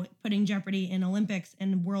now putting jeopardy in Olympics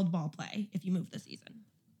and world ball play if you move the season.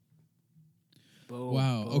 Boom,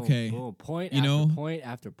 wow. Boom, okay. Boom. Point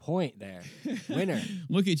after point there. Winner.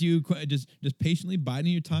 Look at you just patiently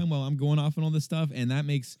biding your time while I'm going off on all this stuff. And that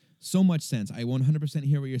makes so much sense. I 100%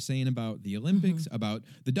 hear what you're saying about the Olympics, about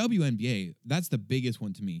the WNBA. That's the biggest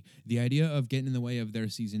one to me. The idea of getting in the way of their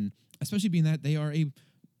season, especially being that they are a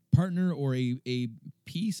partner or a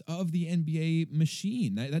piece of the NBA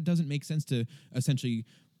machine. That doesn't make sense to essentially,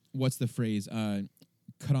 what's the phrase,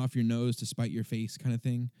 cut off your nose to spite your face kind of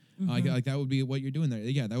thing. Like that would be what you're doing there.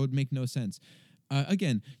 Yeah, that would make no sense.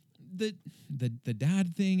 Again, the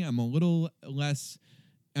dad thing, I'm a little less.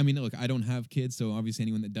 I mean, look, I don't have kids, so obviously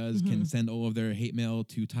anyone that does can send all of their hate mail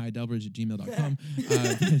to tydelbridge@gmail.com.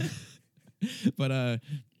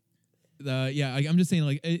 I'm just saying,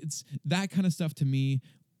 like, it's that kind of stuff to me.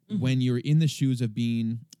 When you're in the shoes of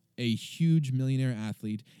being a huge millionaire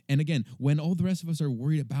athlete, and again, when all the rest of us are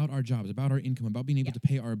worried about our jobs, about our income, about being able to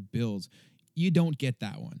pay our bills, you don't get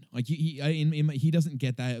that one. Like he doesn't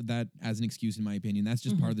get that as an excuse, in my opinion. That's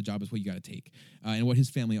just part of the job. Is what you got to take, and what his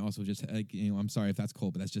family also just. I'm sorry if that's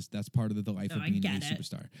cold, but that's part of the life of being a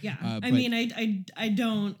superstar. Yeah, I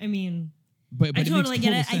totally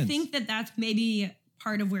get it. Sense. I think that's maybe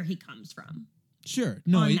part of where he comes from. Sure,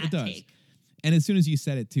 no, it does. Take. And as soon as you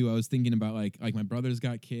said it too, I was thinking about like my brother's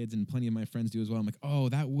got kids and plenty of my friends do as well. I'm like, oh,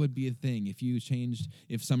 that would be a thing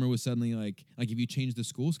if summer was suddenly like if you changed the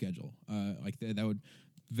school schedule, that would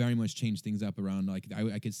very much change things up around. Like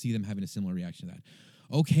I could see them having a similar reaction to that.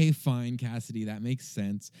 Okay, fine, Cassidy, that makes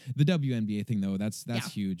sense. The WNBA thing though, that's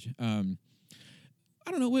huge. I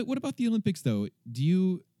don't know. What about the Olympics though? Do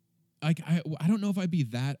you? I don't know if I'd be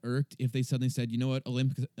that irked if they suddenly said, you know what,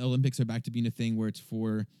 Olympics are back to being a thing where it's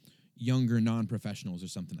for younger non-professionals or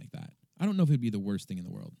something like that. I don't know if it'd be the worst thing in the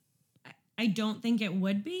world. I don't think it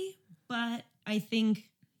would be, but I think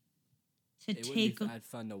it would be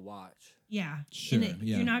fun to watch. Yeah. Sure.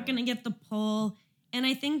 You're not going to get the pull. And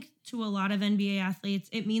I think to a lot of NBA athletes,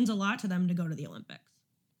 it means a lot to them to go to the Olympics.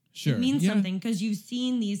 Sure. It means something because you've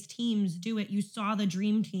seen these teams do it. You saw the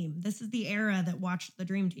Dream Team. This is the era that watched the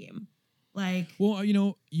Dream Team. Well,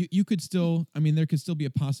 you could still, there could still be a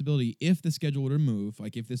possibility if the schedule were to move,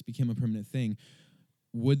 like if this became a permanent thing,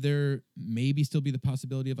 would there maybe still be the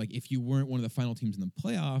possibility of like, if you weren't one of the final teams in the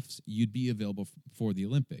playoffs, you'd be available for the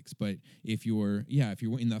Olympics. But if you were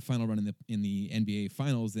in that final run in the NBA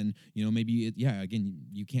finals, then, maybe again,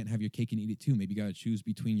 you can't have your cake and eat it too. Maybe you got to choose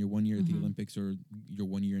between your 1 year at the Olympics or your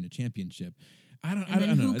 1 year in a championship. I don't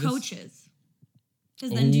know. Who coaches?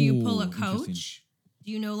 Because then do you pull a coach?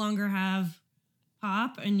 Do you no longer have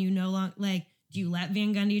Pop and you no longer do you let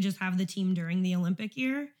Van Gundy just have the team during the Olympic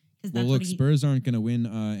year? Spurs aren't going to win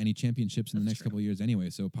any championships in the next couple of years anyway,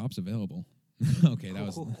 so Pop's available. Okay, that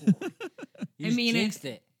was. You jinxed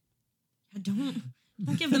it. Don't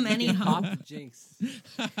give them any hope. Pop jinx.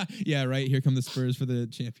 Yeah, right. Here come the Spurs for the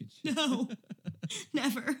championship. No,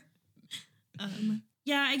 never.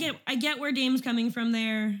 Yeah, I get where Dame's coming from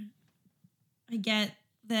there. I get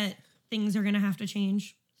that things are going to have to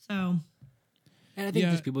change. So. And I think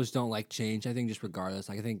just people just don't like change. I think just regardless.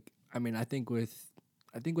 I think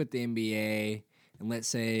with the NBA, and let's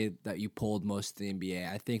say that you pulled most of the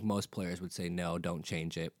NBA, I think most players would say no, don't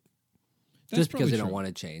change it. Just because they don't want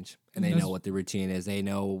to change. And they know what the routine is. They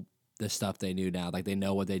know the stuff they knew now. Like they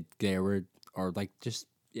know what they were, or just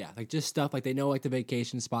stuff. Like they know like the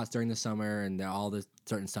vacation spots during the summer and all the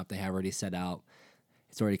certain stuff they have already set out.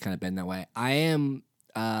 It's already kind of been that way.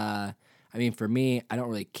 For me, I don't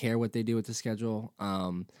really care what they do with the schedule.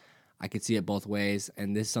 I could see it both ways,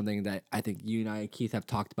 and this is something that I think you and I, Keith, have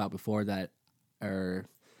talked about before. That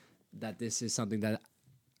this is something that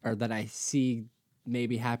I see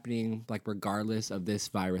maybe happening, like regardless of this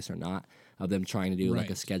virus or not, of them trying to do like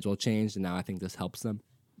a schedule change, and now I think this helps them.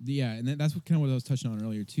 Yeah, and that's what I was touching on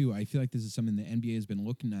earlier too. I feel like this is something the NBA has been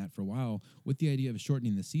looking at for a while with the idea of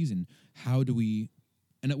shortening the season. How do we?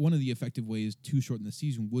 And one of the effective ways to shorten the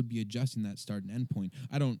season would be adjusting that start and end point.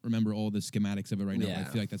 I don't remember all the schematics of it right now, but I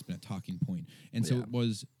feel like that's been a talking point. And so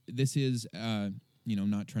this is,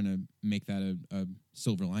 not trying to make that a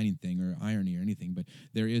silver lining thing or irony or anything, but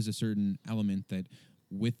there is a certain element that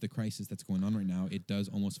with the crisis that's going on right now, it does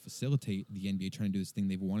almost facilitate the NBA trying to do this thing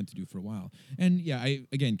they've wanted to do for a while. And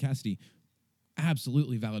Cassidy,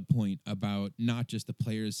 absolutely valid point about not just the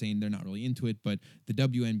players saying they're not really into it, but the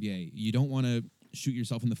WNBA. You don't want to shoot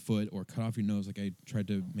yourself in the foot or cut off your nose like I tried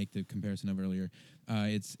to make the comparison of earlier.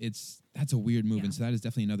 That's a weird move, and so that is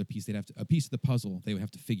definitely another piece a piece of the puzzle they would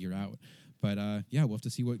have to figure out. But we'll have to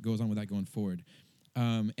see what goes on with that going forward.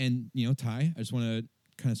 Ty, I just want to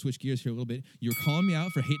kind of switch gears here a little bit. You're calling me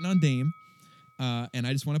out for hating on Dame, and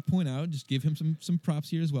I just want to point out, just give him some props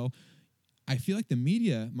here as well. I feel like the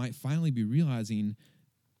media might finally be realizing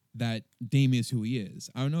that Dame is who he is.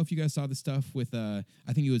 I don't know if you guys saw the stuff with, I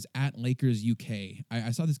think it was at Lakers UK.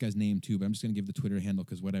 I saw this guy's name too, but I'm just going to give the Twitter handle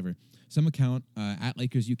because whatever. Some account at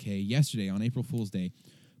Lakers UK yesterday on April Fool's Day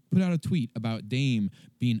put out a tweet about Dame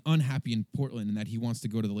being unhappy in Portland and that he wants to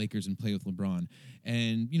go to the Lakers and play with LeBron.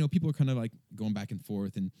 And, people are kind of like going back and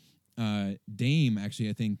forth. And Dame actually,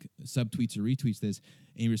 I think, subtweets or retweets this,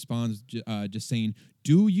 and he responds just saying,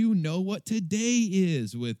 "Do you know what today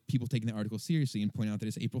is?" with people taking the article seriously and pointing out that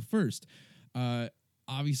it's April 1st.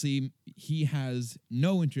 Obviously, he has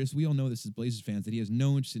no interest. We all know this as Blazers fans, that he has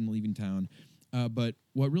no interest in leaving town. But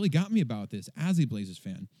what really got me about this as a Blazers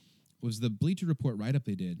fan was the Bleacher Report write-up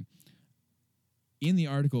they did. In the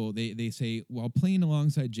article, they say, while playing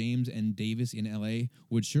alongside James and Davis in LA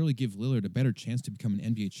would surely give Lillard a better chance to become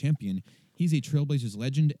an NBA champion, he's a Trailblazers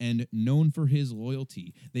legend and known for his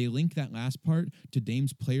loyalty. They link that last part to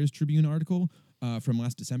Dame's Players Tribune article from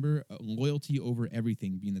last December, loyalty over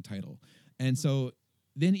everything being the title. And so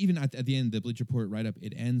then even at the end, the Bleacher Report write-up,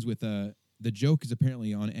 it ends with the joke is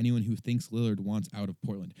apparently on anyone who thinks Lillard wants out of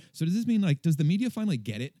Portland. So does this mean, does the media finally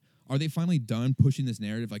get it? are they finally done pushing this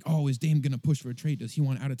narrative? Like, oh, is Dame going to push for a trade? Does he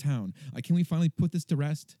want out of town? Like, can we finally put this to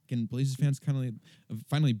rest? Can Blazers fans kind of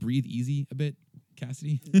finally breathe easy a bit,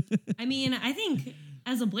 Cassidy? I mean, I think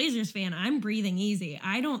as a Blazers fan, I'm breathing easy.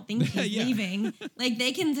 I don't think he's leaving. Like,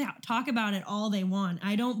 they can talk about it all they want.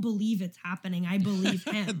 I don't believe it's happening. I believe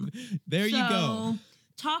him. There you go.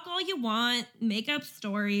 Talk all you want. Make up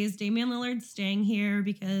stories. Damian Lillard's staying here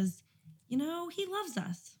because, he loves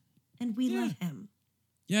us. And we love him.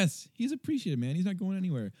 Yes, he's appreciated, man. He's not going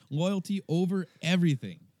anywhere. Loyalty over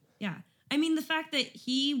everything. Yeah. I mean, the fact that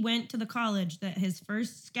he went to the college that his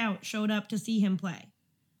first scout showed up to see him play.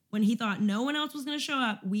 When he thought no one else was going to show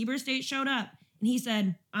up, Weber State showed up, and he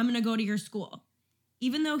said, I'm going to go to your school.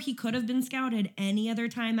 Even though he could have been scouted any other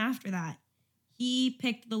time after that, he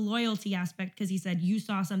picked the loyalty aspect because he said, you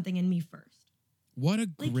saw something in me first.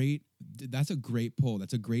 That's a great poll.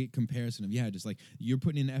 That's a great comparison of, just like you're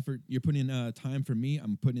putting in effort, you're putting in time for me,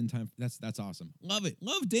 I'm putting in time. That's awesome. Love it.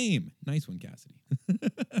 Love Dame. Nice one, Cassidy.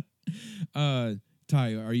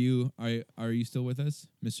 Ty, are you still with us,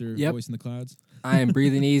 Mr. Voice in the Clouds? I am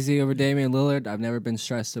breathing easy over Damian Lillard. I've never been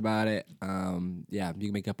stressed about it. You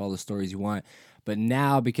can make up all the stories you want. But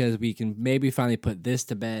now, because we can maybe finally put this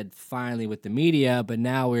to bed finally with the media, but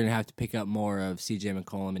now we're going to have to pick up more of CJ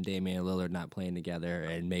McCollum and Damian Lillard not playing together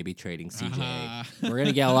and maybe trading CJ. We're going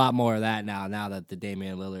to get a lot more of that now that the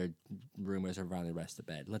Damian Lillard rumors are finally rest to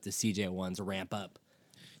bed. Let the CJ ones ramp up.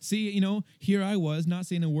 See, here I was not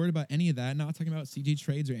saying a word about any of that, not talking about CJ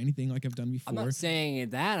trades or anything like I've done before. I'm not saying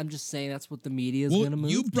that. I'm just saying that's what the media is going to move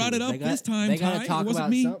to. You brought it up this time, Ty. They got to talk about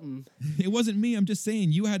me. Something. It wasn't me. I'm just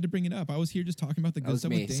saying you had to bring it up. I was here just talking about the good stuff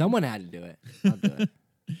with Dame. Someone had to do it. I'll do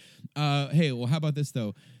it. Hey, well, how about this,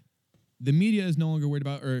 though? The media is no longer worried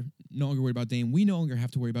about Dame. We no longer have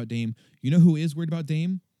to worry about Dame. You know who is worried about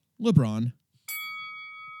Dame? LeBron.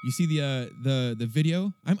 You see the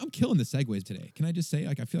video? I'm killing the segues today. Can I just say,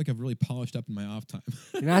 I feel like I've really polished up in my off time.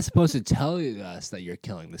 You're not supposed to tell us that you're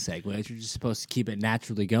killing the segues. You're just supposed to keep it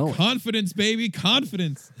naturally going. Confidence, baby,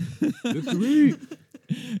 confidence.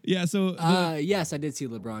 Yeah. So yes, I did see a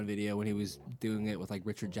LeBron video when he was doing it with like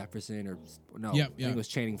Richard Jefferson I think it was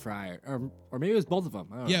Channing Frye or maybe it was both of them.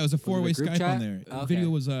 I don't know. It was a four-way Skype chat? on there. Okay. The video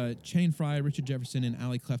was Channing Frye, Richard Jefferson, and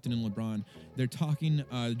Ali Clifton and LeBron. They're talking,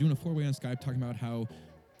 doing a four-way on Skype, talking about how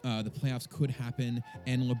the playoffs could happen,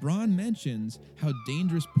 and LeBron mentions how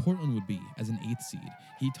dangerous Portland would be as an 8th seed.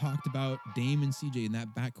 He talked about Dame and CJ in that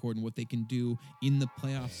backcourt and what they can do in the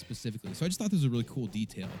playoffs specifically. So I just thought this was a really cool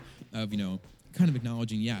detail of, kind of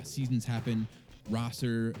acknowledging, seasons happen,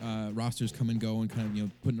 rosters come and go, and kind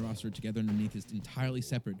of, putting the roster together underneath is entirely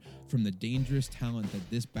separate from the dangerous talent that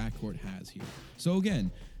this backcourt has here. So again,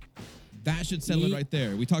 that should settle it right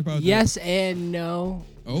there. We talked about yes and no.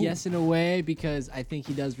 Oh. Yes, in a way, because I think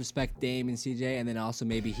he does respect Dame and CJ, and then also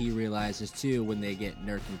maybe he realizes too when they get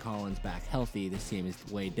Nurk and Collins back healthy, this team is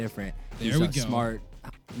way different. There we go. Smart.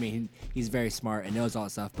 I mean, he's very smart and knows all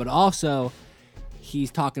that stuff, but also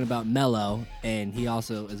he's talking about Melo, and he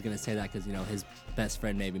also is going to say that because his best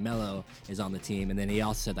friend maybe Melo is on the team, and then he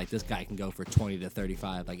also said like this guy can go for 20 to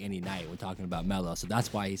 35 like any night when talking about Melo, so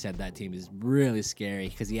that's why he said that team is really scary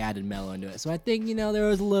because he added Melo into it. So I think there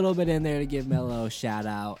was a little bit in there to give Melo a shout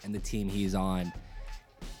out and the team he's on.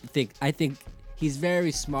 I think he's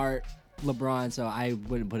very smart, LeBron, so I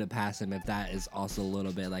wouldn't put it past him if that is also a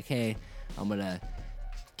little bit like, hey, I'm gonna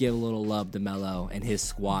give a little love to Melo and his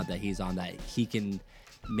squad that he's on, that he can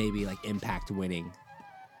maybe like impact winning.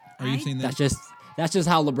 Are you saying that? That's just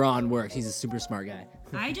how LeBron works. He's a super smart guy.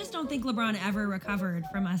 I just don't think LeBron ever recovered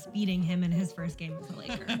from us beating him in his first game as a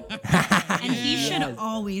Laker. And he should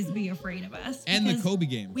always be afraid of us. And the Kobe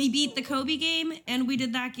game. We beat the Kobe game and we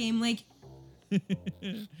did that game. Like,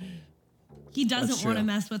 he doesn't want to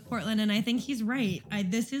mess with Portland, and I think he's right.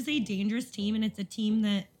 This is a dangerous team, and it's a team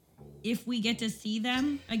that if we get to see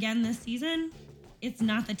them again this season, it's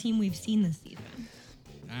not the team we've seen this season.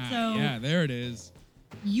 There it is.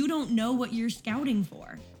 You don't know what you're scouting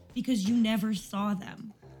for because you never saw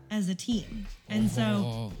them as a team. And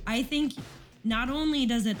so I think not only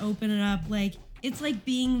does it open it up, like it's like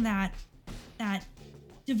being that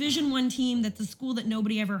Division I team that's a school that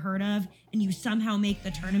nobody ever heard of, and you somehow make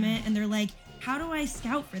the tournament, and they're like, how do I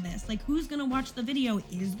scout for this? Like, who's going to watch the video?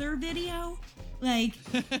 Is there video? Like,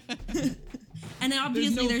 and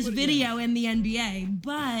obviously there's video in the NBA,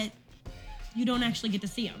 but you don't actually get to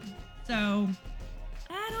see them. So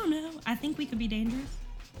I don't know. I think we could be dangerous.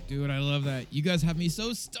 Dude, I love that. You guys have me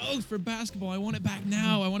so stoked for basketball. I want it back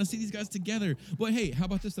now. I want to see these guys together. But hey, how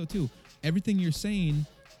about this though too? Everything you're saying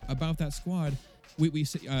about that squad.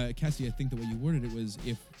 Cassie, I think the way you worded it was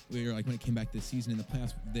if we were like when it came back this season in the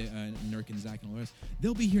playoffs, Nurk and Zach and all the rest,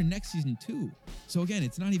 they'll be here next season too. So again,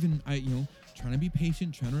 it's not even trying to be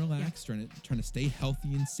patient, trying to relax, trying to stay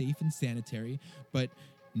healthy and safe and sanitary. But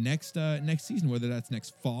next season, whether that's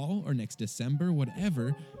next fall or next December,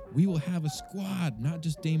 whatever, we will have a squad, not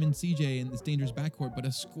just Dame and CJ and this dangerous backcourt, but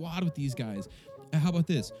a squad with these guys. How about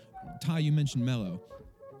this? Ty, you mentioned Melo.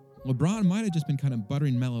 LeBron might have just been kind of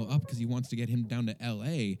buttering Melo up because he wants to get him down to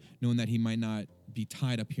LA, knowing that he might not be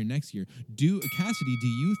tied up here next year. Cassidy, do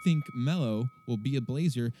you think Melo will be a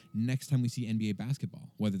Blazer next time we see NBA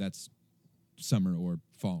basketball, whether that's summer or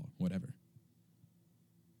fall, whatever?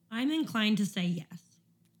 I'm inclined to say yes.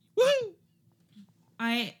 Woo!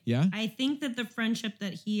 I think that the friendship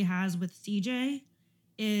that he has with CJ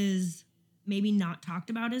is maybe not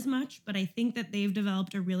talked about as much, but I think that they've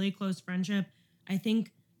developed a really close friendship. I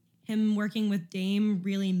think him working with Dame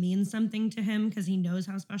really means something to him because he knows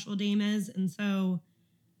how special Dame is. And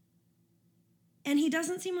he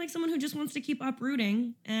doesn't seem like someone who just wants to keep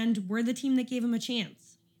uprooting, and we're the team that gave him a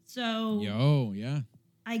chance. So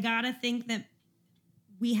I gotta think that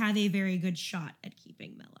we have a very good shot at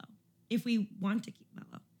keeping Melo if we want to keep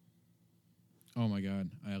Melo. Oh my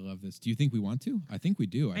God, I love this. Do you think we want to? I think we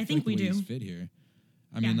do. I think we do. He's fit here.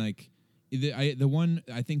 I mean, like, the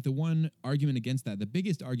one argument against that, the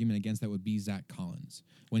biggest argument against that would be Zach Collins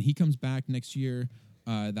when he comes back next year.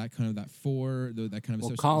 That kind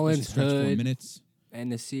of Collins, stretch 4 minutes,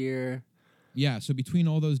 and Nasir. Yeah, so between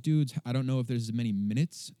all those dudes, I don't know if there's as many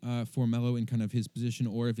minutes for Melo in kind of his position,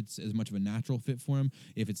 or if it's as much of a natural fit for him.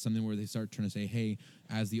 If it's something where they start trying to say, hey,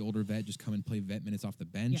 as the older vet, just come and play vet minutes off the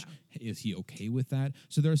bench. Yeah. Is he okay with that?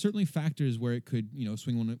 So there are certainly factors where it could,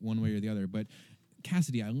 swing one way or the other. But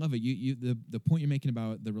Cassidy, I love it. The point you're making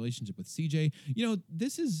about the relationship with CJ,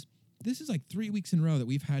 this is like 3 weeks in a row that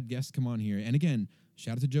we've had guests come on here. And again,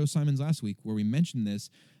 shout out to Joe Simons last week where we mentioned this,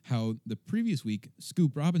 how the previous week,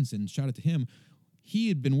 Scoop Robinson, shout out to him, he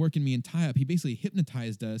had been working me in tie-up. He basically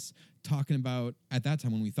hypnotized us talking about, at that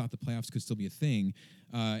time when we thought the playoffs could still be a thing,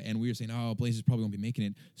 and we were saying, oh, Blazers probably won't be making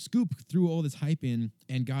it. Scoop threw all this hype in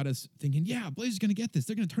and got us thinking, yeah, Blazers going to get this.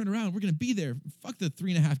 They're going to turn around. We're going to be there. Fuck the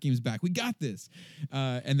 3.5 games back. We got this.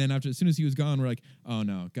 And then as soon as he was gone, we're like, oh,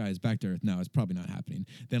 no, guys, back to earth. No, it's probably not happening.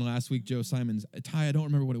 Then last week, Joe Simons, Ty, I don't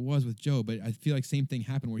remember what it was with Joe, but I feel like same thing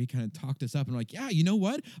happened where he kind of talked us up and we're like, yeah, you know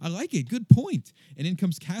what? I like it. Good point. And in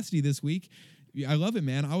comes Cassidy this week. I love it,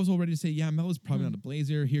 man. I was all ready to say, yeah, Melo's probably not a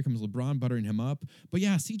Blazer. Here comes LeBron buttering him up. But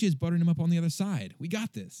yeah, CJ's buttering him up on the other side. We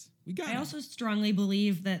got this. I also strongly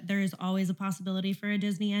believe that there is always a possibility for a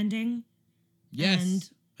Disney ending. Yes.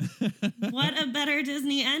 And what a better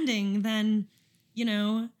Disney ending than,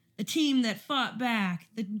 the team that fought back.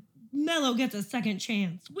 The Melo gets a second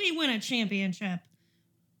chance. We win a championship.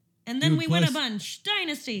 And then we win a bunch.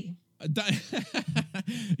 Dynasty.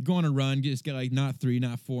 Go on a run, just get like not 3,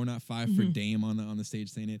 not 4, not 5 for Dame on the stage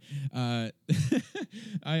saying it.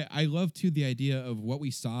 I love too the idea of what we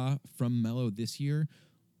saw from Melo this year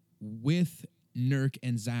with Nurk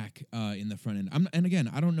and Zach in the front end. And again,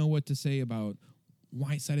 I don't know what to say about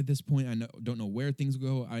Whiteside at this point. Don't know where things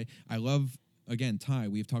go. I love. Again, Ty,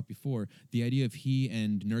 we've talked before, the idea of he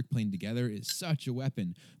and Nurk playing together is such a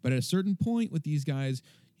weapon. But at a certain point with these guys,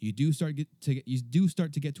 you do start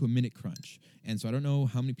to get to a minute crunch. And so I don't know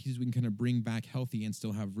how many pieces we can kind of bring back healthy and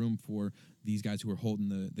still have room for these guys who are holding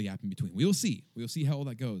the gap in between. We'll see. We'll see how all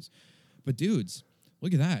that goes. But dudes,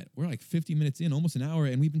 look at that. We're like 50 minutes in, almost an hour,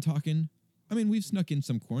 and we've been talking. I mean, we've snuck in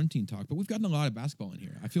some quarantine talk, but we've gotten a lot of basketball in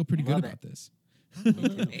here. I feel pretty good about this.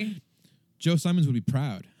 Joe Simons would be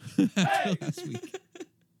proud after last week.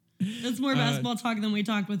 That's more basketball talk than we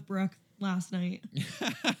talked with Brooke last night.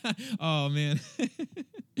 Oh, man.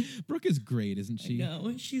 Brooke is great, isn't she? I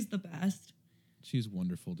know. She's the best. She's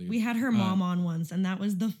wonderful, dude. We had her mom on once, and that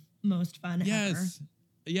was the most fun ever.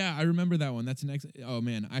 Yeah, I remember that one. That's an oh,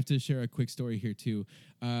 man. I have to share a quick story here, too.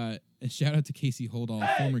 Shout out to Casey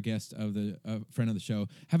Holdall, former guest of the friend of the show.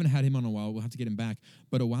 Haven't had him on a while. We'll have to get him back.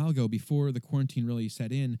 But a while ago, before the quarantine really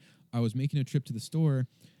set in, I was making a trip to the store,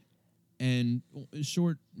 and a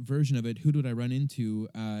short version of it, who did I run into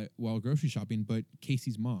while grocery shopping but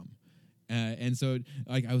Casey's mom? And so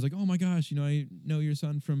I was like, oh, my gosh, I know your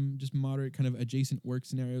son from just moderate kind of adjacent work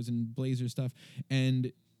scenarios and Blazer stuff.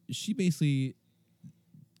 And she basically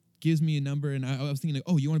gives me a number, and I was thinking, like,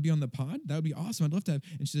 oh, you want to be on the pod? That would be awesome. I'd love to have.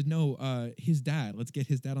 And she said, no, his dad. Let's get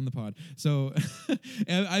his dad on the pod. So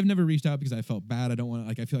I've never reached out because I felt bad. I don't want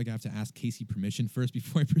I feel like I have to ask Casey permission first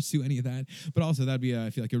before I pursue any of that. But also that'd be,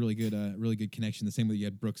 I feel like a really good connection. The same way you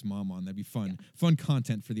had Brooke's mom on. That'd be fun. Yeah. Fun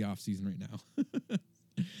content for the off season right now.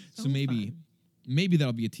 So maybe. Fun. maybe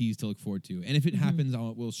that'll be a tease to look forward to. And if it happens,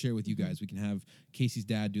 we'll share with you guys. We can have Casey's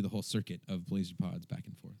dad do the whole circuit of Blazer pods back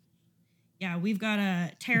and forth. Yeah, we've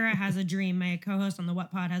got Tara has a dream. My co-host on the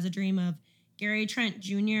What Pod has a dream of Gary Trent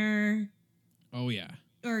Jr. Oh, yeah.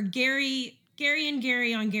 Or Gary and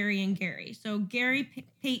Gary on Gary and Gary. So Gary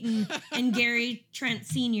Payton and Gary Trent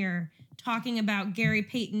Sr. talking about Gary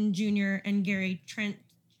Payton Jr. and Gary Trent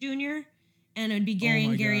Jr. And it would be Gary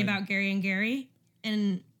and Gary about Gary and Gary.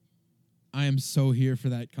 And I am so here for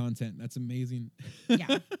that content. That's amazing.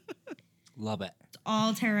 Yeah. Love it. It's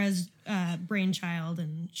all Tara's brainchild,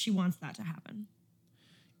 and she wants that to happen.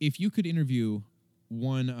 If you could interview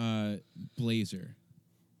one Blazer,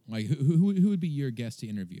 like who would be your guest to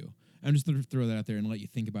interview? I'm just going to throw that out there and let you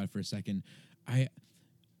think about it for a second.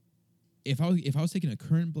 If I was taking a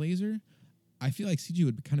current Blazer, I feel like CJ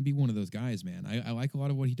would kind of be one of those guys, man. I like a lot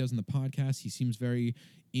of what he does in the podcast. He seems very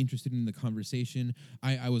interested in the conversation.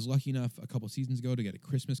 I was lucky enough a couple seasons ago to get a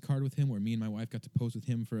Christmas card with him where me and my wife got to pose with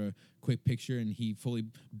him for a quick picture, and he fully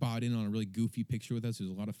bought in on a really goofy picture with us. It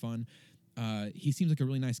was a lot of fun. He seems like a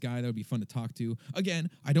really nice guy that would be fun to talk to. Again,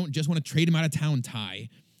 I don't just want to trade him out of town, Ty.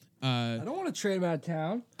 I don't want to trade him out of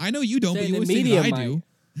town. I know you don't, but you always say that I do.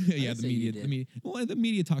 Yeah, the media. Well, the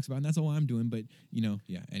media talks about it, and that's all I'm doing. But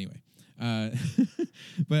anyway.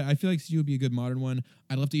 But I feel like CJ would be a good modern one.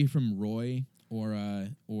 I'd love to hear from Roy or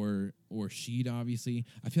Sheed, obviously.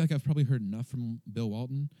 I feel like I've probably heard enough from Bill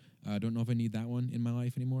Walton. I don't know if I need that one in my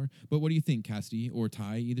life anymore. But what do you think, Cassidy or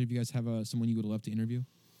Ty? Either of you guys have someone you would love to interview?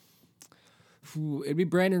 It'd be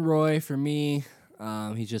Brandon Roy for me.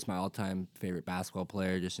 He's just my all-time favorite basketball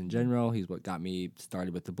player just in general. He's what got me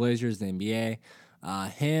started with the Blazers, the NBA.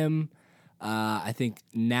 I think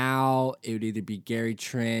now it would either be Gary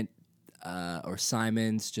Trent or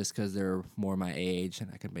Simons, just because they're more my age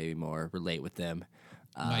and I could maybe more relate with them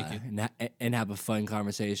and have a fun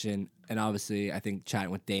conversation. And obviously, I think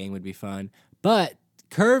chatting with Dane would be fun. But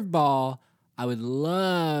curveball, I would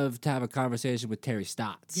love to have a conversation with Terry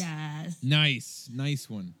Stotts. Yes. Nice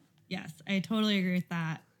one. Yes, I totally agree with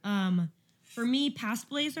that. For me, past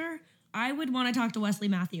Blazer, I would want to talk to Wesley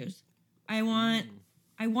Matthews. I want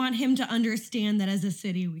him to understand that as a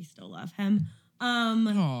city, we still love him.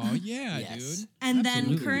 Oh yeah, yes. Dude. And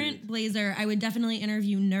Absolutely. then current Blazer, I would definitely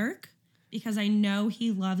interview Nurk because I know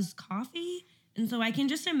he loves coffee. And so I can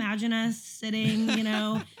just imagine us sitting,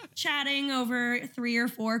 chatting over 3 or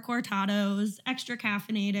 4 cortados, extra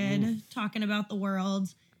caffeinated, talking about the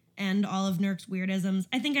world and all of Nurk's weirdisms.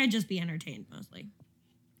 I think I'd just be entertained mostly.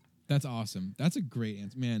 That's awesome. That's a great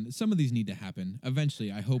answer. Man, some of these need to happen. Eventually,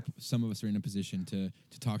 I hope some of us are in a position to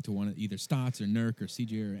talk to one of either Stotts or Nurk or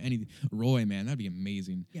CJ or any Roy, man. That'd be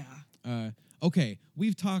amazing. Yeah. Okay,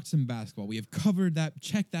 we've talked some basketball. We have covered that,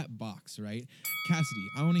 checked that box, right? Cassidy,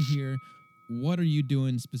 I want to hear, what are you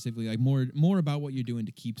doing specifically? Like more about what you're doing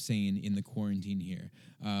to keep sane in the quarantine here.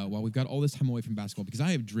 While we've got all this time away from basketball, because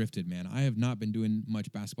I have drifted, man. I have not been doing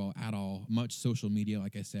much basketball at all, much social media.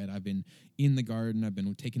 Like I said, I've been in the garden. I've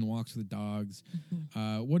been taking walks with the dogs.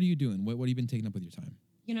 What are you doing? What have you been taking up with your time?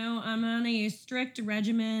 I'm on a strict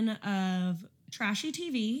regimen of trashy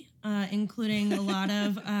TV, including a lot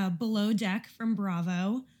of Below Deck from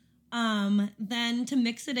Bravo. Then to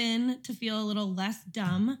mix it in to feel a little less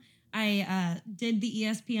dumb, I did the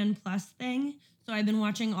ESPN Plus thing. So I've been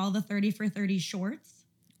watching all the 30 for 30 shorts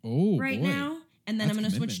now. And then I'm going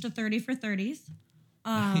to switch to 30 for 30s.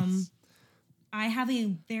 Nice. I have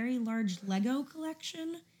a very large Lego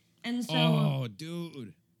collection. And so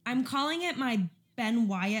I'm calling it my Ben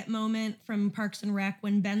Wyatt moment from Parks and Rec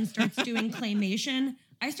when Ben starts doing claymation.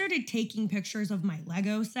 I started taking pictures of my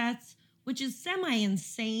Lego sets, which is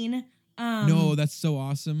semi-insane. No, that's so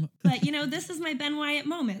awesome. But, this is my Ben Wyatt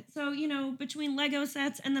moment. So, between Lego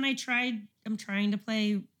sets and then I'm trying to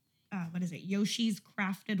play, Yoshi's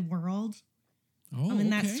Crafted World. Oh, in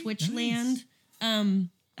that Switch land.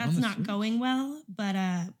 That's not Switch going well, but,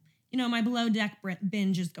 my Below Deck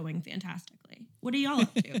binge is going fantastically. What are y'all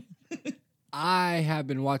up to? I have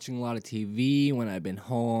been watching a lot of TV when I've been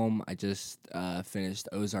home. I just finished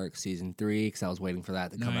Ozark Season 3 because I was waiting for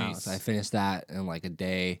that to come out. So I finished that in like a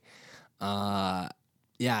day.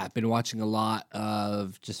 I've been watching a lot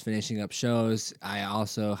of just finishing up shows. I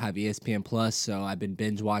also have ESPN Plus, so I've been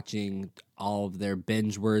binge watching all of their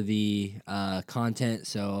binge-worthy content.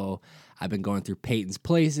 So I've been going through Peyton's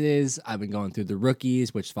Places. I've been going through the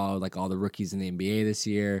rookies, which followed like all the rookies in the NBA this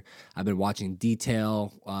year. I've been watching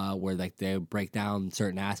Detail, where like they break down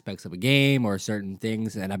certain aspects of a game or certain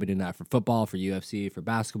things, and I've been doing that for football, for UFC, for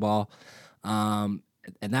basketball.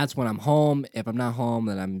 And that's when I'm home. If I'm not home,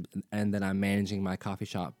 then I'm managing my coffee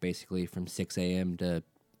shop basically from 6 a.m. to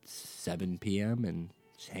 7 p.m. and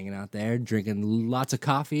just hanging out there, drinking lots of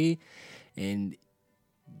coffee, and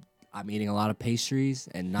I'm eating a lot of pastries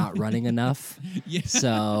and not running enough. Yeah.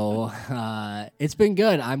 So it's been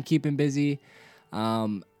good. I'm keeping busy.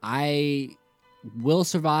 I will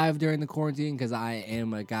survive during the quarantine because I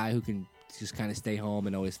am a guy who can just kind of stay home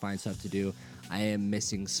and always find stuff to do. I am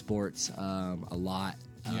missing sports a lot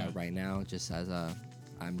right now, just as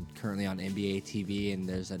I'm currently on NBA TV and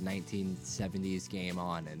there's a 1970s game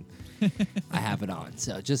on and I have it on.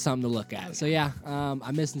 So just something to look at. So yeah,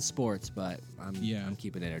 I'm missing sports, but I'm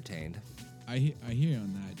keeping entertained. I hear you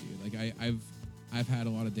on that, dude. Like I've had a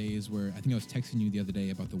lot of days where I think I was texting you the other day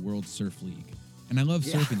about the World Surf League. And I love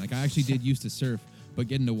surfing. Like I actually did used to surf, but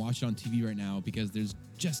getting to watch it on TV right now because there's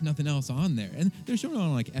just nothing else on there. And they're showing it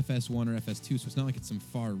on like FS1 or FS2, so it's not like it's some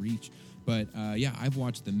far reach. But I've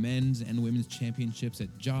watched the men's and women's championships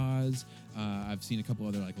at Jaws. I've seen a couple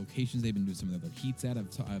other like locations they've been doing some of their heats at.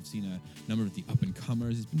 I've seen a number of the up and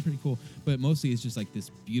comers. It's been pretty cool. But mostly it's just like this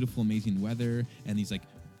beautiful, amazing weather and these like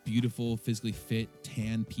beautiful, physically fit,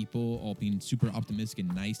 tan people all being super optimistic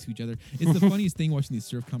and nice to each other. It's the funniest thing watching these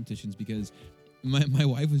surf competitions because my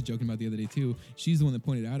wife was joking about the other day too. She's the one that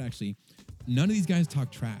pointed out actually, none of these guys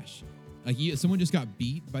talk trash. Like someone just got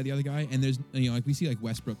beat by the other guy, and there's like we see like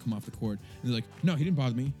Westbrook come off the court, and they're like, no, he didn't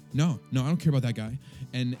bother me. No, I don't care about that guy.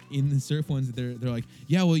 And in the surf ones, they're like,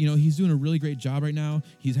 yeah, well, he's doing a really great job right now.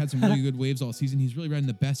 He's had some really good waves all season. He's really riding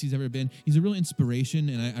the best he's ever been. He's a real inspiration,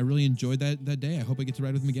 and I really enjoyed that day. I hope I get to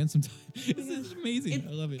ride with him again sometime. It's amazing.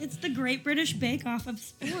 I love it. It's the Great British Bake Off of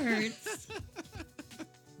sports.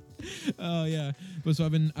 Oh yeah, but so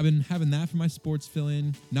I've been having that for my sports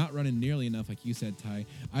fill-in. Not running nearly enough, like you said, Ty.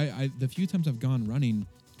 I the few times I've gone running,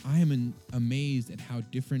 I am amazed at how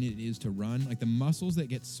different it is to run. Like the muscles that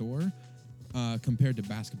get sore compared to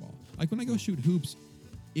basketball. Like when I go shoot hoops,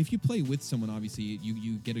 if you play with someone, obviously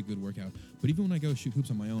you get a good workout. But even when I go shoot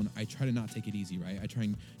hoops on my own, I try to not take it easy, right? I try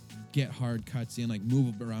and get hard cuts in, like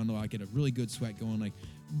move around a lot, get a really good sweat going, like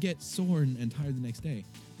get sore and tired the next day.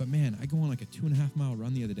 But man, I go on like a 2.5 mile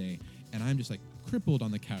run the other day and I'm just like crippled on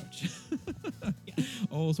the couch.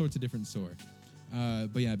 All sorts of different sore.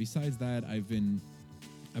 But yeah, besides that, I've been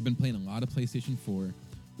playing a lot of PlayStation 4.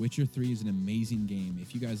 Witcher 3 is an amazing game.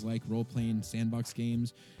 If you guys like role-playing sandbox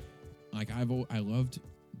games, like I loved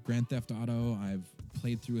Grand Theft Auto. I've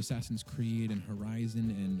played through Assassin's Creed and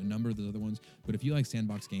Horizon and a number of the other ones. But if you like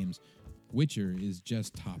sandbox games, Witcher is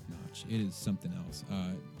just top notch. It is something else.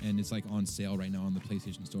 And it's like on sale right now on the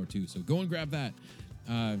PlayStation Store too. So go and grab that.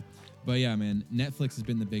 But yeah, man, Netflix has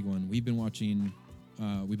been the big one. We've been watching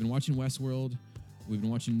Westworld. We've been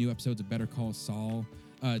watching new episodes of Better Call Saul.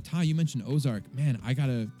 Ty, you mentioned Ozark. Man, I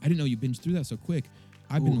didn't know you binged through that so quick.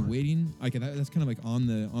 I've been waiting. Like that's kind of like on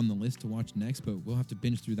the list to watch next, but we'll have to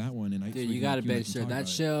binge through that one. And dude, you got to binge through that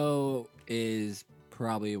show. Is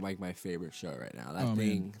probably like my favorite show right now.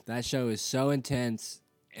 That show is so intense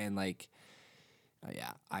and like,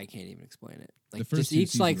 I can't even explain it. Like just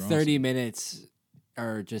each like 30 minutes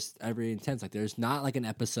are just every intense. Like there's not like an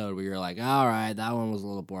episode where you're like, all right, that one was a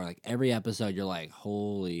little boring. Like every episode you're like,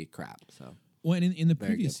 holy crap. So. Well, and in the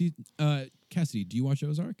previous season, Cassidy, do you watch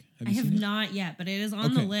Ozark? I have not yet, but it is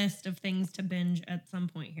on the list of things to binge at some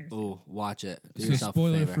point here. Oh, watch it. Do yourself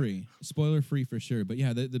a favor. Spoiler free for sure. But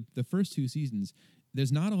yeah, the first 2 seasons,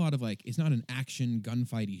 there's not a lot of like, it's not an action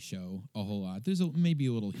gunfighty show a whole lot. There's maybe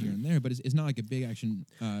a little here and there, but it's not like a big action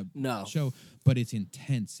show. But it's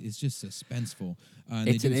intense. It's just suspenseful.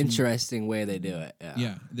 It's an interesting way they do it.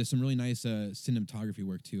 Yeah, there's some really nice cinematography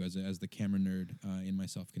work too, as the camera nerd in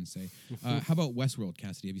myself can say. How about Westworld,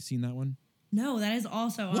 Cassidy? Have you seen that one? No, that is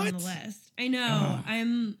also on the list. I know.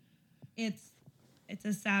 It's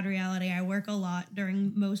a sad reality. I work a lot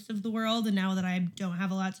during most of the world, and now that I don't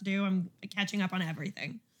have a lot to do, I'm catching up on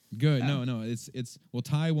everything. Good. So. No. It's well,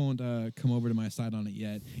 Ty won't come over to my side on it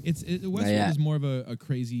yet. Westworld is more of a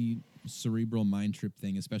crazy cerebral mind trip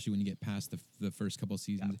thing, especially when you get past the first couple of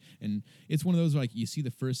seasons. Yeah. And it's one of those where, like, you see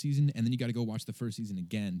the first season and then you got to go watch the first season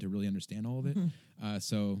again to really understand all of it. Mm-hmm.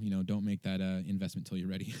 So don't make that investment till you're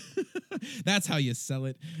ready. That's how you sell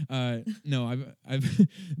it. No, I've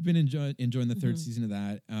been enjoying the third season of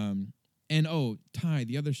that. And Ty,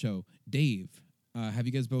 the other show, Dave. Have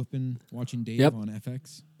you guys both been watching Dave on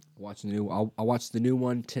FX? I'll watch the new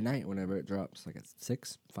one tonight whenever it drops, like at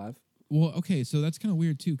 6, 5. Well, okay, so that's kind of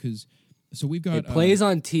weird too, because we've got it plays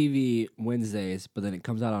on TV Wednesdays, but then it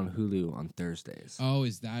comes out on Hulu on Thursdays. Oh,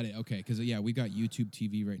 is that it? Okay, because we got YouTube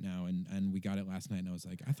TV right now, and we got it last night, and I was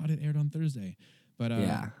like, I thought it aired on Thursday, but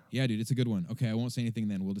yeah, dude, it's a good one. Okay, I won't say anything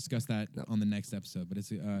then. We'll discuss that on the next episode. But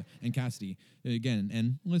it's and Cassidy again,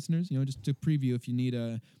 and listeners, just to preview, if you need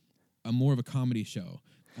a more of a comedy show,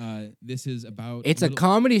 This is about... It's a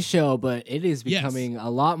comedy show, but it is becoming a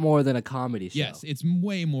lot more than a comedy show. Yes, it's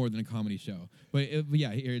way more than a comedy show. But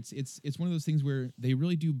yeah, here it's one of those things where they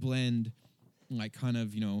really do blend, like, kind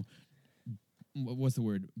of, you know, what's the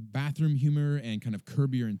word? Bathroom humor and kind of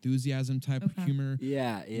Curb Your Enthusiasm type of humor.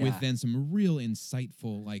 Yeah. With then some real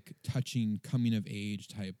insightful, like, touching coming of age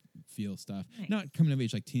type feel stuff. Nice. Not coming of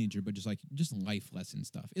age like teenager, but just life lesson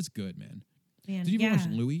stuff. It's good, man. Did you ever watch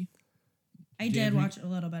Louie? I did watch a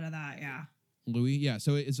little bit of that, yeah. Louie, yeah.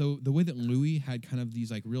 So the way that Louie had kind of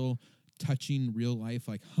these, like, real touching, real life,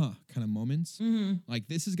 like, kind of moments. Mm-hmm. Like,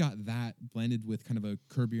 this has got that blended with kind of a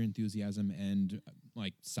Curb Your Enthusiasm and,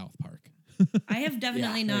 like, South Park. I have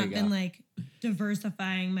definitely not been, like,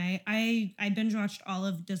 diversifying my... I binge watched all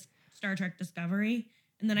of Star Trek Discovery,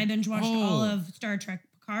 and then I binge watched all of Star Trek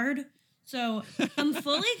Picard. So I'm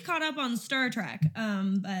fully caught up on Star Trek,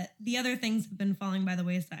 but the other things have been falling by the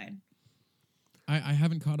wayside. I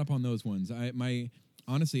haven't caught up on those ones.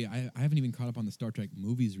 Honestly, I haven't even caught up on the Star Trek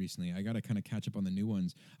movies recently. I got to kind of catch up on the new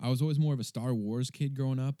ones. I was always more of a Star Wars kid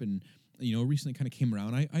growing up, and you know, recently kind of came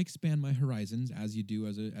around. I expand my horizons as you do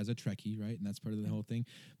as a Trekkie, right? And that's part of the whole thing.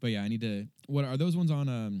 But yeah, I need to. What are those ones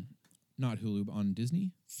on? Not Hulu, but on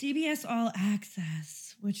Disney? CBS All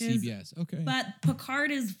Access, which is CBS. Okay. But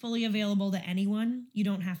Picard is fully available to anyone. You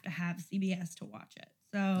don't have to have CBS to watch it.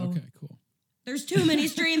 So okay, cool. There's too many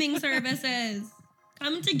streaming services.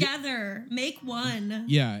 Come together, make one.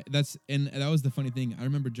 Yeah, that was the funny thing. I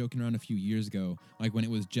remember joking around a few years ago, like when it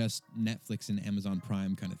was just Netflix and Amazon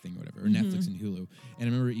Prime kind of thing, or whatever, or Netflix and Hulu. And I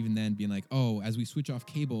remember even then being like, oh, as we switch off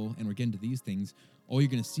cable and we're getting to these things, all you're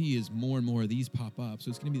going to see is more and more of these pop up. So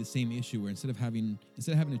it's going to be the same issue where instead of having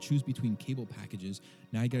to choose between cable packages,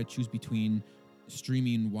 now you got to choose between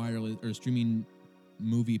streaming wireless or streaming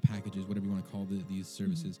movie packages, whatever you want to call these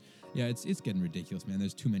services. Yeah, it's getting ridiculous, man.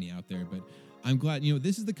 There's too many out there, but I'm glad, you know,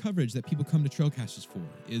 this is the coverage that people come to Trailcasters for,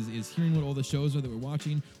 is hearing what all the shows are that we're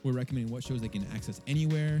watching. We're recommending what shows they can access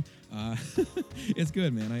anywhere. It's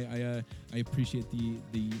good, man. I appreciate the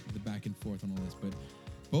back and forth on all this, but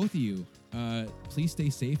both of you, please stay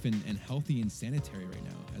safe and healthy and sanitary right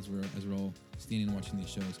now as we're all standing and watching these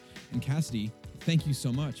shows. And Cassidy, thank you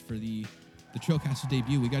so much for the Trailcaster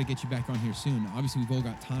debut. We got to get you back on here soon. Obviously, we've all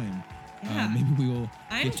got time. Yeah. Maybe we will.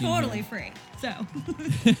 I'm totally free. So,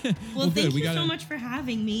 well, thank you so much for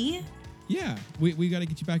having me. Yeah, we got to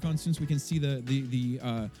get you back on soon so we can see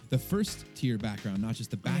the first tier background, not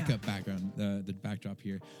just the backup background, the backdrop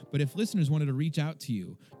here. But if listeners wanted to reach out to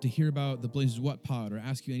you to hear about the Blazers What Pod or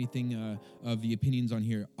ask you anything of the opinions on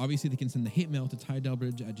here, obviously they can send the hate mail to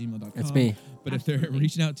tydelbridge@gmail.com. That's me. But Absolutely. If they're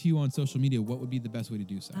reaching out to you on social media, what would be the best way to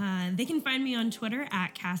do so? They can find me on Twitter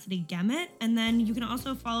 @CassidyGemmett, and then you can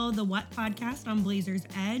also follow the What Podcast on Blazers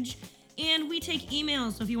Edge. And we take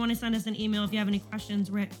emails, so if you want to send us an email, if you have any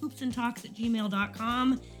questions, we're at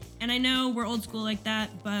hoopsandtalks@gmail.com. And I know we're old school like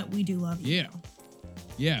that, but we do love email.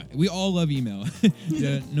 Yeah, we all love email,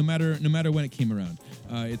 no matter when it came around.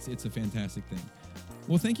 It's a fantastic thing.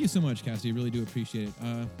 Well, thank you so much, Cassidy. I really do appreciate it.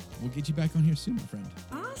 We'll get you back on here soon, my friend.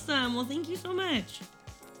 Awesome. Well, thank you so much.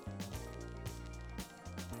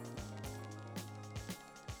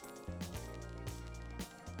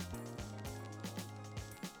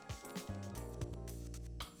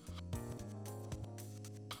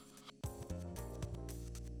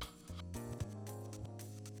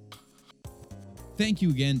 Thank you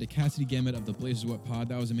again to Cassidy Gemmett of the Blazers What Pod.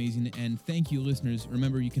 That was amazing. And thank you, listeners.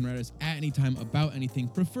 Remember, you can write us at any time about anything,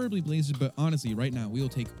 preferably Blazers, but honestly, right now, we will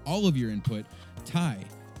take all of your input. Ty,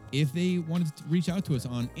 if they wanted to reach out to us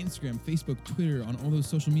on Instagram, Facebook, Twitter, on all those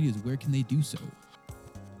social medias, where can they do so?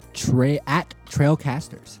 At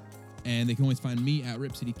Trailcasters. And they can always find me at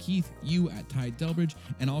Rip City Keith, you at Ty Delbridge,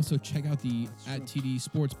 and also check out the at TD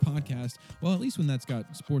Sports podcast. Well, at least when that's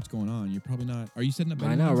got sports going on, you're probably not. Are you setting up?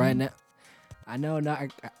 I know, right now. I know.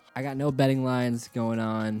 I got no betting lines going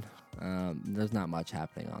on. There's not much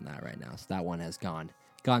happening on that right now, so that one has gone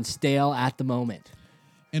stale at the moment.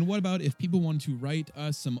 And what about if people want to write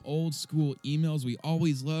us some old school emails? We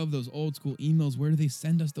always love those old school emails. Where do they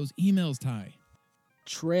send us those emails, Ty?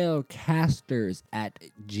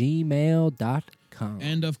 Trailcasters@gmail.com.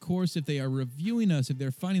 And of course, if they are reviewing us, if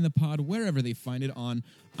they're finding the pod wherever they find it on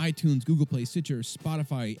iTunes, Google Play, Stitcher,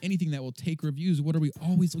 Spotify, anything that will take reviews, what are we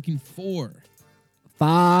always looking for?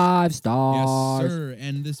 5 stars. Yes, sir.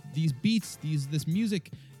 And these beats, this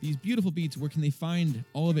music, these beautiful beats, where can they find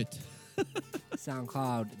all of it?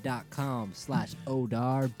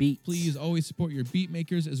 SoundCloud.com/OdarBeats. Please always support your beat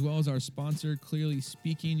makers as well as our sponsor, Clearly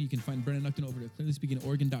Speaking. You can find Brennan Upton over at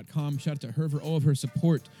clearlyspeakingoregon.com. Shout out to her for all of her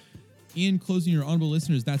support. In closing, your honorable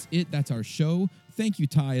listeners, that's it. That's our show. Thank you,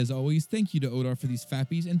 Ty, as always. Thank you to Odar for these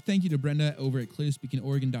fappies. And thank you to Brenda over at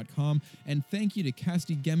clearspeakingoregon.com. And thank you to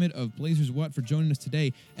Cassidy Gemmett of Blazers What for joining us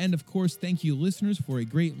today. And, of course, thank you, listeners, for a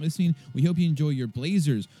great listening. We hope you enjoy your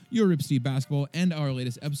Blazers, your Rip City basketball, and our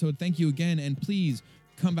latest episode. Thank you again. And please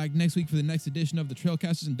come back next week for the next edition of the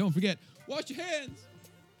Trailcasters. And don't forget, wash your hands.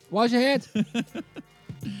 Wash your hands.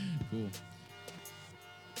 Cool.